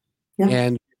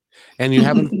 Yeah. And you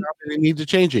haven't found any need to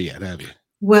change it yet, have you?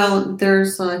 Well,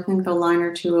 there's, I think, a line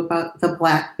or two about the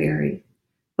BlackBerry,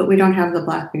 but we don't have the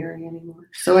BlackBerry anymore.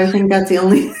 So I think that's the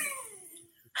only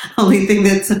thing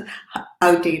that's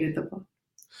outdated the book.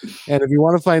 And if you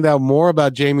want to find out more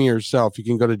about Jamie herself, you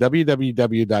can go to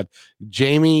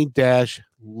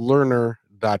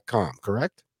www.jamie-lerner.com,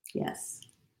 correct? Yes.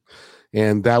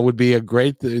 And that would be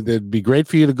that'd be great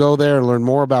for you to go there and learn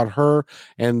more about her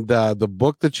and the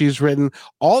book that she's written.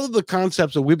 All of the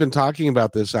concepts that we've been talking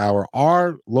about this hour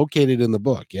are located in the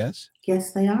book, yes?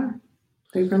 Yes, they are.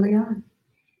 They really are.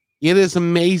 It is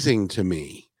amazing to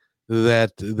me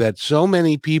that so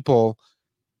many people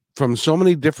from so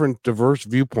many different diverse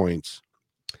viewpoints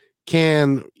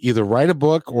can either write a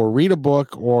book or read a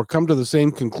book or come to the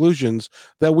same conclusions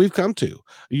that we've come to.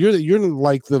 You're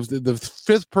like the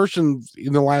fifth person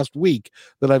in the last week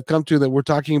that I've come to that we're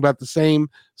talking about the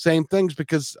same things,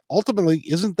 because ultimately,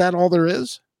 isn't that all there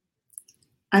is?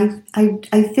 I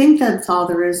think that's all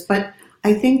there is, but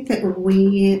I think that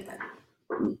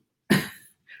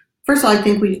first of all, I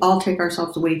think we all take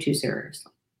ourselves way too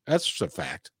seriously. That's a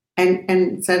fact. And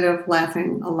instead of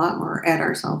laughing a lot more at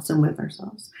ourselves and with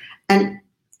ourselves. And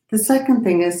the second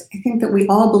thing is, I think that we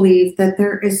all believe that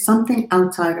there is something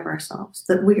outside of ourselves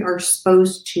that we are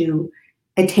supposed to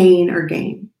attain or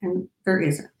gain, and there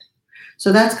isn't.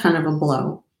 So that's kind of a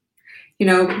blow,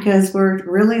 because we're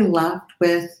really left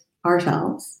with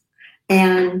ourselves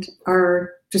and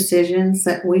our decisions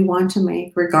that we want to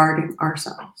make regarding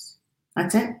ourselves.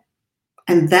 That's it.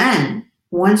 And then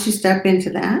once you step into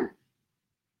that,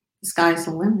 the sky's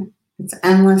the limit. It's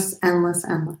endless, endless,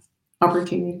 endless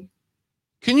opportunity.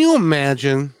 Can you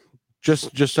imagine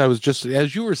I was just,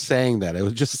 as you were saying that, I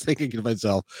was just thinking to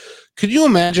myself, could you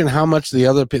imagine how much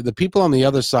the people on the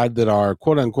other side that are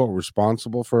quote unquote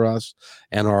responsible for us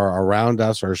and are around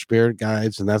us, our spirit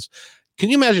guides, can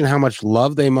you imagine how much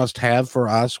love they must have for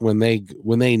us when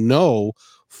they know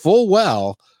full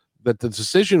well that the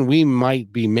decision we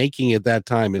might be making at that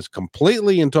time is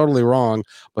completely and totally wrong,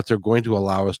 but they're going to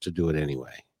allow us to do it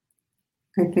anyway?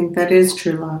 I think that is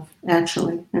true love,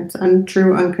 actually. It's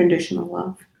true unconditional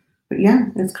love. But yeah,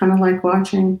 it's kind of like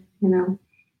watching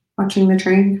the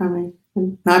train coming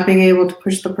and not being able to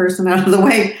push the person out of the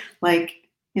way.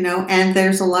 And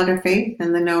there's a lot of faith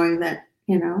in the knowing that,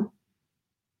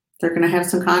 they're going to have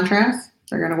some contrast.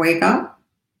 They're going to wake up,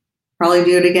 probably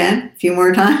do it again a few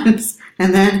more times,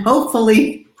 and then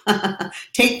hopefully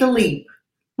take the leap.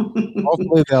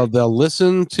 Hopefully they'll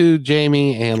listen to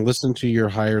Jamie and listen to your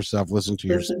higher self, listen to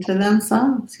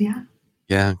themselves.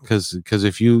 Yeah, because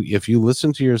if you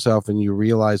listen to yourself and you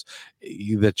realize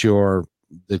that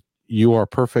you are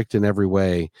perfect in every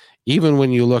way, even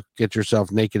when you look at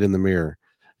yourself naked in the mirror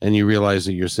and you realize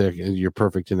that you're sick and you're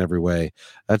perfect in every way,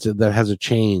 that has a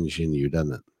change in you,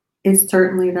 doesn't it? It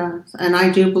certainly does. And I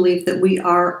do believe that we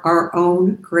are our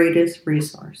own greatest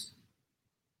resource.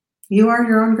 You are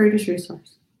your own greatest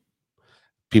resource.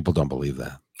 People don't believe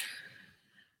that.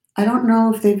 I don't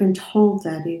know if they've been told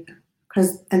that either.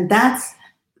 And that's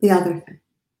the other thing.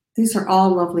 These are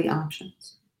all lovely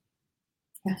options.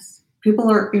 Yes.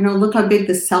 People are, look how big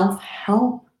the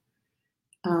self-help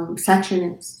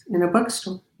section is in a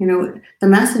bookstore. The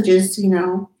message is,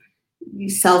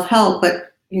 self-help, but,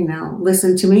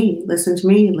 listen to me, listen to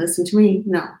me, listen to me.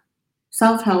 No.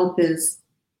 Self-help is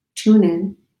tune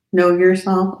in, know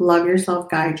yourself, love yourself,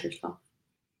 guide yourself.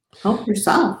 Help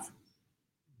yourself.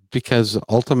 Because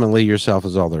ultimately yourself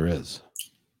is all there is.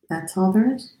 That's all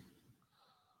there is.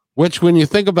 Which, when you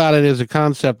think about it, is a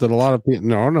concept that a lot of people,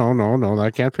 no,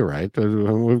 that can't be right.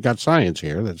 We've got science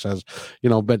here that says,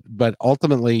 but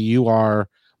ultimately you are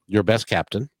your best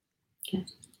captain.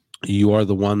 Yes. You are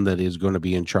the one that is going to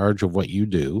be in charge of what you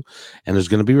do and is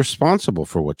going to be responsible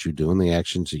for what you do and the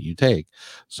actions that you take.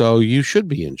 So you should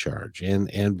be in charge. And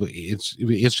it's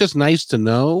just nice to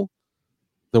know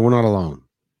that we're not alone.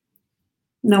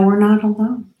 No, we're not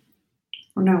alone.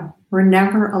 No, we're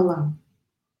never alone.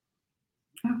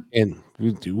 And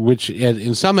which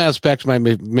in some aspects might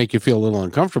make you feel a little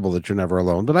uncomfortable that you're never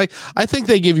alone, but I think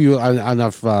they give you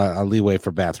enough leeway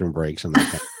for bathroom breaks and that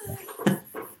kind of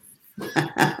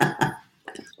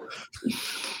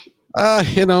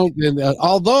stuff.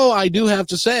 Although I do have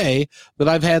to say that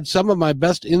I've had some of my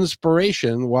best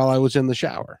inspiration while I was in the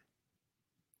shower.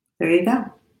 There you go.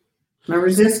 No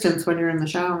resistance when you're in the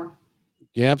shower.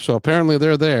 Yep. So apparently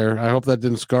they're there. I hope that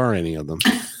didn't scar any of them.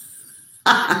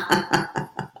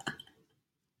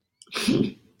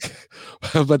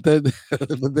 But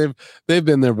they've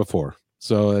been there before,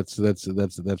 so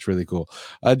that's really cool.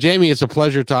 Jamie, it's a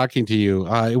pleasure talking to you.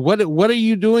 What are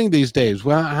you doing these days?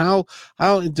 Well,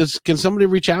 can somebody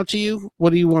reach out to you? What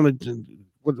do you want to do?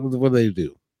 What do they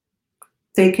do?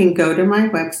 They can go to my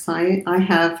website. I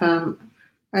have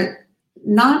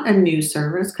not a new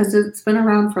service because it's been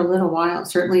around for a little while,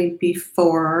 certainly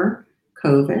before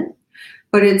COVID,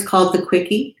 but it's called the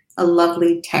Quickie, a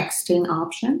lovely texting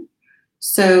option.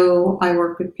 So I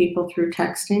work with people through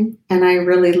texting, and I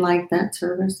really like that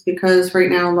service because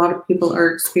right now a lot of people are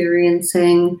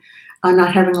experiencing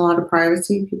not having a lot of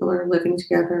privacy. People are living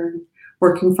together and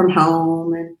working from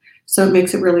home, and so it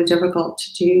makes it really difficult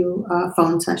to do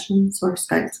phone sessions or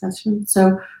Skype sessions.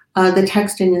 So the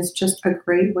texting is just a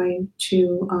great way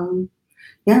to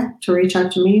reach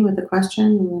out to me with a question,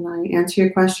 and then I answer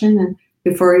your question, and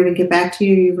before I even get back to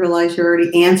you, you realize you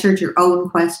already answered your own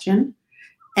question.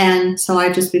 And so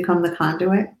I just become the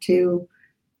conduit to,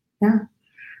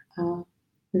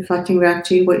 reflecting back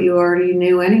to you what you already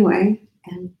knew anyway.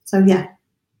 And so,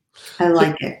 I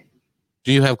like it.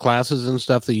 Do you have classes and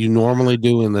stuff that you normally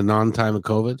do in the non-time of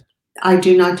COVID? I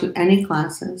do not do any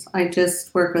classes. I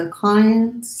just work with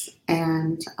clients,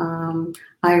 and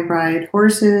I ride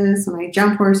horses, and I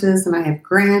jump horses, and I have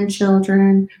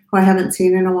grandchildren who I haven't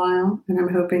seen in a while, and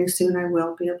I'm hoping soon I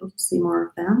will be able to see more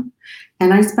of them.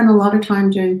 And I spend a lot of time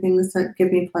doing things that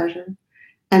give me pleasure.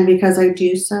 And because I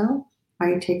do so,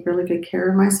 I take really good care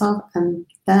of myself, and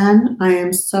then I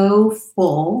am so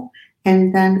full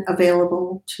and then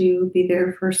available to be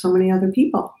there for so many other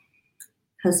people.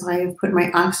 Because I have put my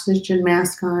oxygen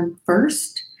mask on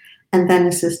first and then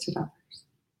assisted others.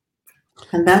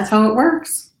 And that's how it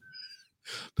works.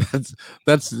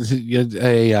 That's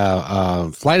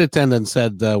a flight attendant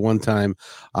said one time,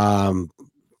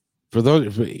 for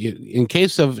those, in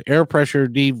case of air pressure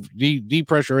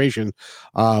depressuration,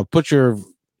 put your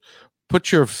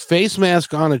face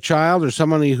mask on a child or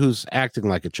somebody who's acting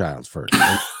like a child first,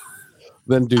 and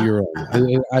then do your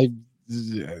own.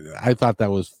 I thought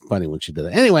that was funny when she did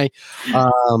it. Anyway,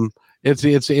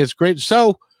 it's great.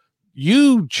 So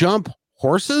you jump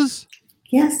horses?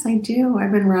 Yes, I do.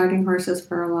 I've been riding horses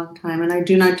for a long time, and I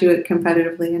do not do it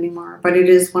competitively anymore, but it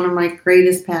is one of my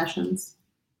greatest passions.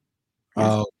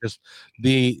 Oh, just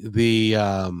I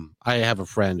have a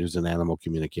friend who's an animal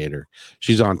communicator.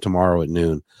 She's on tomorrow at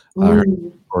noon,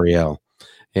 L'Oreal,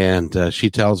 and she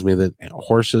tells me that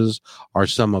horses are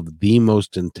some of the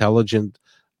most intelligent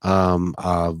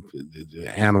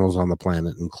animals on the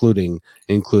planet, including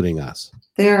us.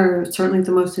 They are certainly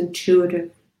the most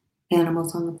intuitive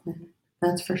animals on the planet.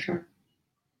 That's for sure.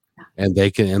 Yeah. And they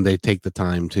take the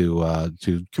time to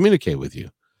communicate with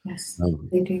you. Yes,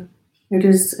 they do.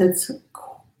 It's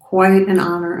quite an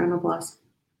honor and a blessing.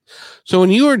 So when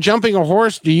you are jumping a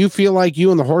horse, do you feel like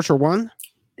you and the horse are one?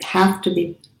 Have to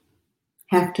be.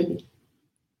 Isn't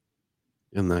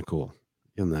that cool?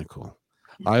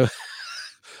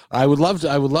 I would love to.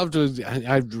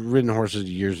 I've ridden horses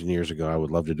years and years ago. I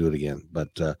would love to do it again, but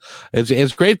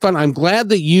it's great fun. I'm glad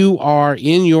that you are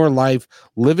in your life,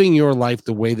 living your life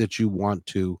the way that you want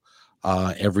to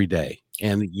every day.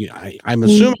 And I'm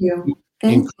assuming you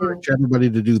encourage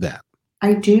everybody to do that.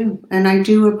 I do, and I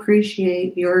do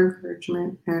appreciate your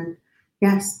encouragement. And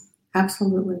yes,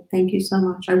 absolutely. Thank you so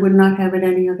much. I would not have it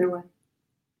any other way.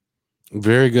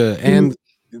 Very good. And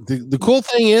the cool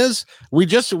thing is we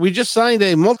just signed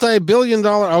a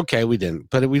multi-billion-dollar, okay, we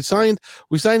didn't, but we signed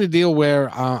a deal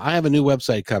where I have a new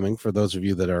website coming for those of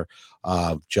you that are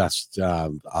just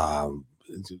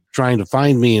trying to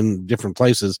find me in different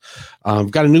places.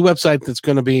 I've got a new website that's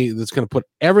going to put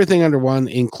everything under one,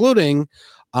 including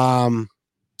a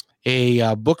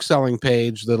book selling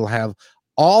page that'll have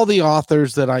all the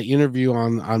authors that I interview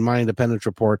on my Independence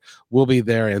Report will be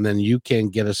there, and then you can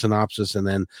get a synopsis and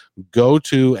then go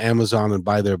to Amazon and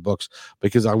buy their books,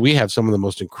 because we have some of the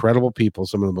most incredible people,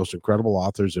 some of the most incredible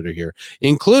authors that are here,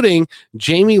 including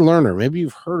Jamie Lerner. Maybe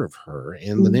you've heard of her,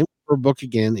 and the name of her book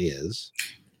again is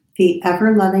The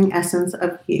Ever-Loving Essence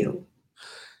of You.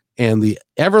 And the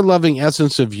ever-loving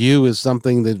essence of you is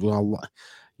something that, well,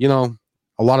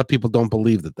 a lot of people don't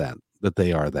believe that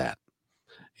they are that.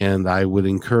 And I would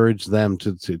encourage them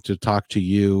to talk to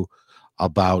you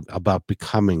about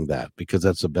becoming that, because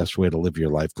that's the best way to live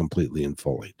your life completely and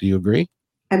fully. Do you agree?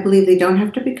 I believe they don't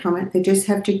have to become it. They just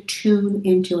have to tune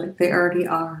into it. They already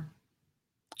are.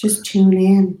 Just tune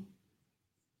in.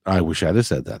 I wish I'd have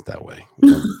said that way.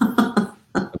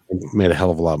 It made a hell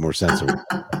of a lot more sense.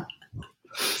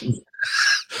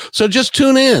 So just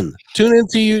tune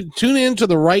into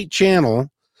the right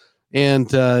channel. And,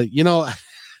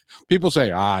 people say,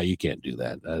 you can't do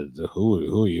that.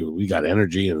 Who are you? We got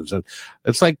energy. And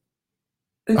it's like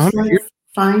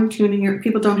fine tuning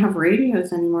people don't have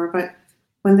radios anymore, but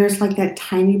when there's like that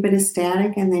tiny bit of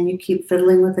static and then you keep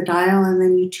fiddling with the dial and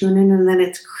then you tune in and then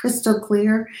it's crystal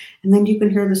clear and then you can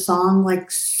hear the song like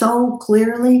so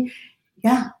clearly.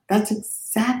 Yeah, that's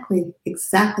exactly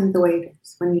the way it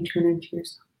is when you tune into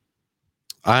yourself.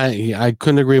 I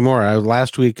couldn't agree more.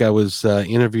 Last week I was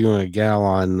interviewing a gal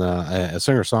on a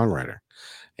singer-songwriter,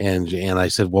 and I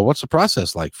said, well, what's the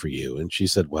process like for you? And she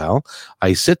said, well,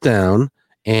 I sit down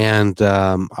and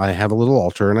I have a little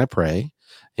altar and I pray,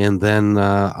 and then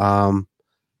the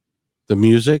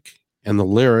music and the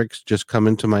lyrics just come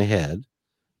into my head,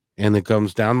 and it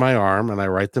comes down my arm, and I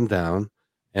write them down,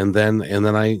 and then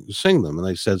I sing them. And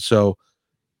I said, so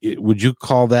would you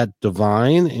call that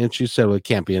divine? And she said, well, it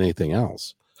can't be anything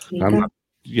else. I'm not,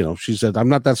 she said, I'm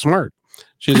not that smart.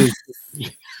 She's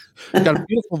got a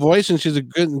beautiful voice and she's a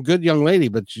good young lady,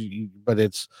 but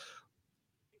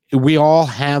we all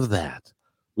have that.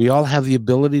 We all have the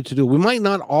ability to do. We might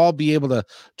not all be able to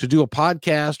do a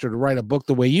podcast or to write a book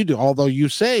the way you do, although you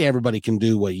say everybody can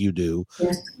do what you do.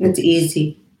 Yes, it's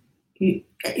easy.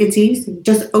 It's easy.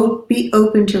 Just be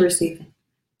open to receiving.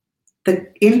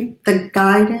 The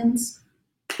guidance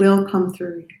will come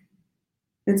through you.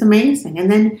 It's amazing.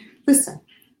 And then listen,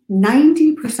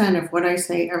 90% of what I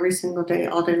say every single day,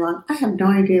 all day long, I have no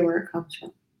idea where it comes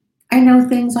from. I know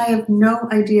things, I have no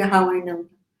idea how I know them,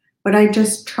 but I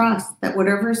just trust that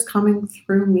whatever is coming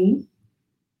through me,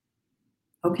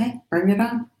 okay, bring it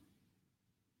on.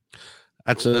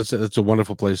 That's a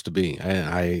wonderful place to be.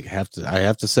 I have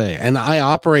to say, and I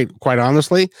operate, quite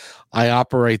honestly, I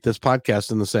operate this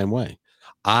podcast in the same way.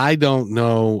 I don't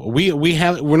know. We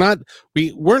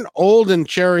weren't old and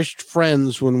cherished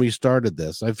friends when we started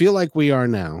this. I feel like we are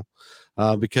now,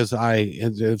 because I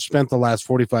have spent the last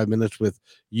 45 minutes with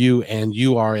you, and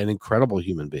you are an incredible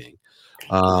human being.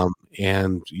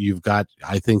 And you've got,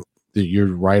 I think that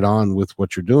you're right on with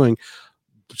what you're doing.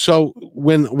 So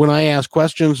when I ask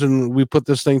questions and we put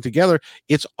this thing together,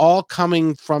 it's all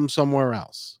coming from somewhere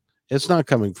else. It's not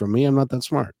coming from me. I'm not that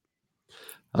smart.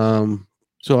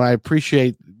 So I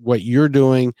appreciate what you're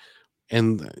doing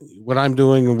and what I'm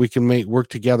doing, and we can work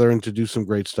together and to do some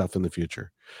great stuff in the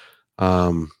future.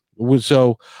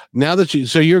 So now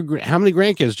that how many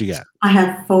grandkids do you got? I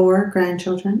have 4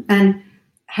 grandchildren and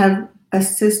have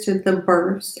assisted the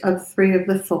births of 3 of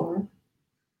the 4.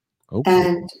 Okay.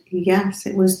 And yes,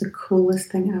 it was the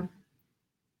coolest thing ever.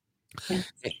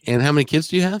 Yes. And how many kids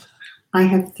do you have? I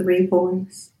have 3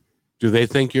 boys. Do they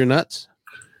think you're nuts?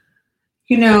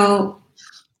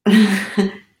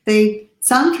 They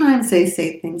sometimes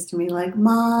say things to me like,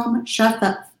 "Mom, shut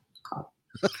up."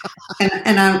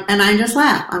 and I just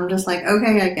laugh. I'm just like,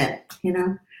 okay, I get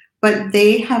it, But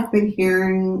they have been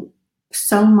hearing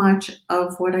so much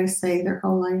of what I say their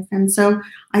whole life, and so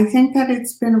I think that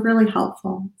it's been really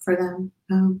helpful for them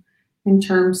in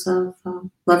terms of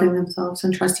loving themselves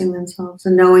and trusting themselves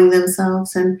and knowing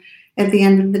themselves. And at the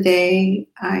end of the day,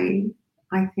 I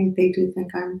think they do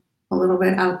think I'm a little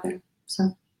bit out there.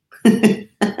 So.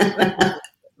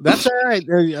 That's all right.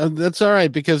 That's all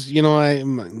right, because I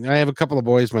have a couple of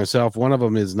boys myself. One of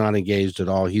them is not engaged at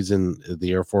all. He's in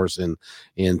the Air Force in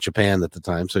Japan at the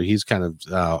time, so he's kind of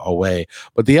away.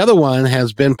 But the other one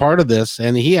has been part of this,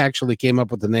 and he actually came up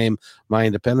with the name My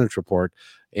Independence Report,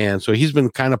 and so he's been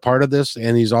kind of part of this.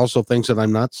 And he's also thinks that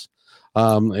I'm nuts.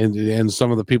 And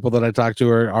some of the people that I talk to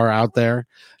are out there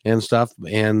and stuff.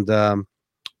 And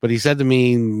but he said to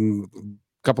me a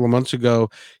couple of months ago,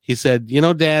 he said,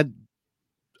 Dad,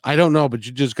 I don't know, but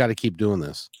you just got to keep doing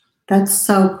this. That's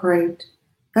so great.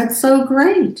 That's so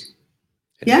great.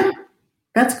 Yeah.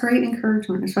 That's great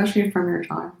encouragement, especially from your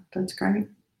child. That's great.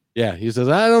 Yeah. He says,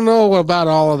 I don't know about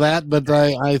all of that, but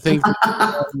I think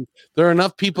there are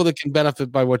enough people that can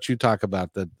benefit by what you talk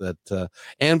about that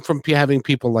and from having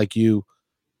people like you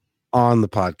on the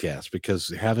podcast,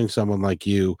 because having someone like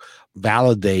you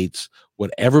validates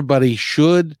what everybody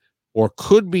should or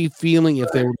could be feeling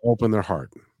if they would open their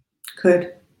heart.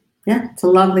 Could. Yeah, it's a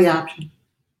lovely option.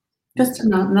 Just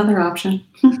another option.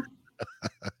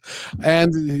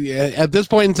 And at this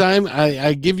point in time,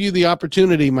 I give you the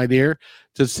opportunity, my dear,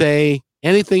 to say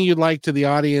anything you'd like to the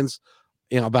audience,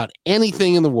 about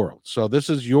anything in the world. So this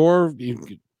is your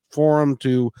forum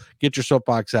to get your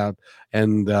soapbox out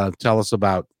and tell us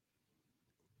about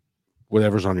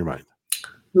whatever's on your mind.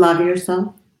 Love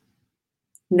yourself.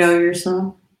 Know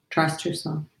yourself. Trust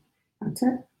yourself. That's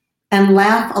it. And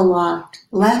laugh a lot.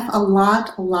 Laugh a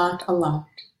lot.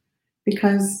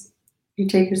 Because you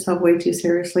take yourself way too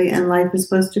seriously, and life is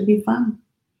supposed to be fun.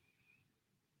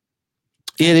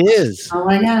 It is. All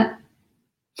I got.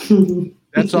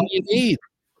 That's all you need.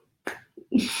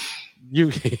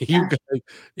 You got,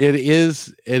 it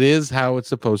is how it's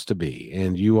supposed to be.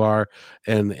 And you are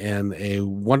and a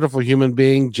wonderful human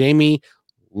being. Jamie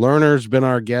Lerner's been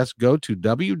our guest. Go to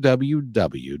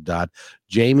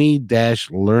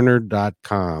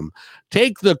www.jamie-lerner.com.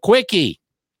 Take the quickie.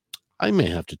 I may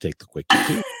have to take the quickie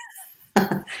too.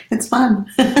 It's fun.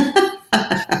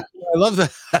 I love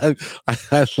that.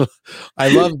 I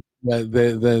love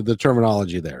the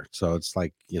terminology there. So it's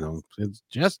like, it's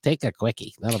just take a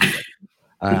quickie. That'll be good.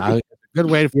 A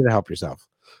good way for you to help yourself.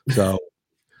 So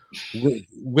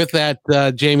with that,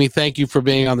 Jamie, thank you for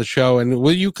being on the show. And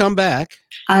will you come back?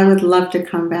 I would love to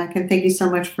come back. And thank you so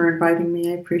much for inviting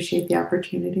me. I appreciate the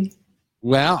opportunity.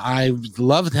 Well, I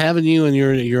loved having you, and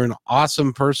you're an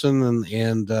awesome person,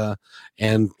 and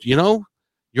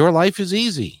your life is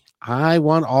easy. I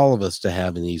want all of us to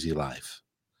have an easy life.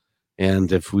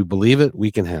 And if we believe it, we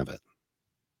can have it.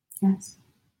 Yes.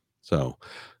 So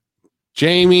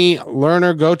Jamie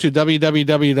Lerner, go to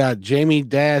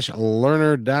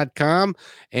www.jamie-lerner.com.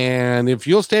 And if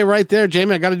you'll stay right there,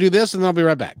 Jamie, I got to do this, and I'll be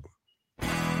right back.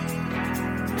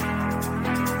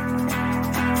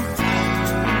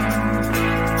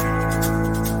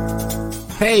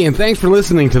 Hey, and thanks for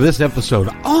listening to this episode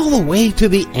all the way to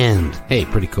the end. Hey,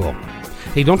 pretty cool.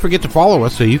 Hey, don't forget to follow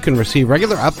us so you can receive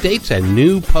regular updates and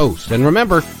new posts. And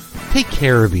remember, take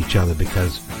care of each other,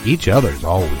 because each other's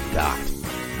all we've got.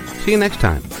 See you next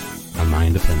time on My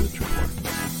Independence Report.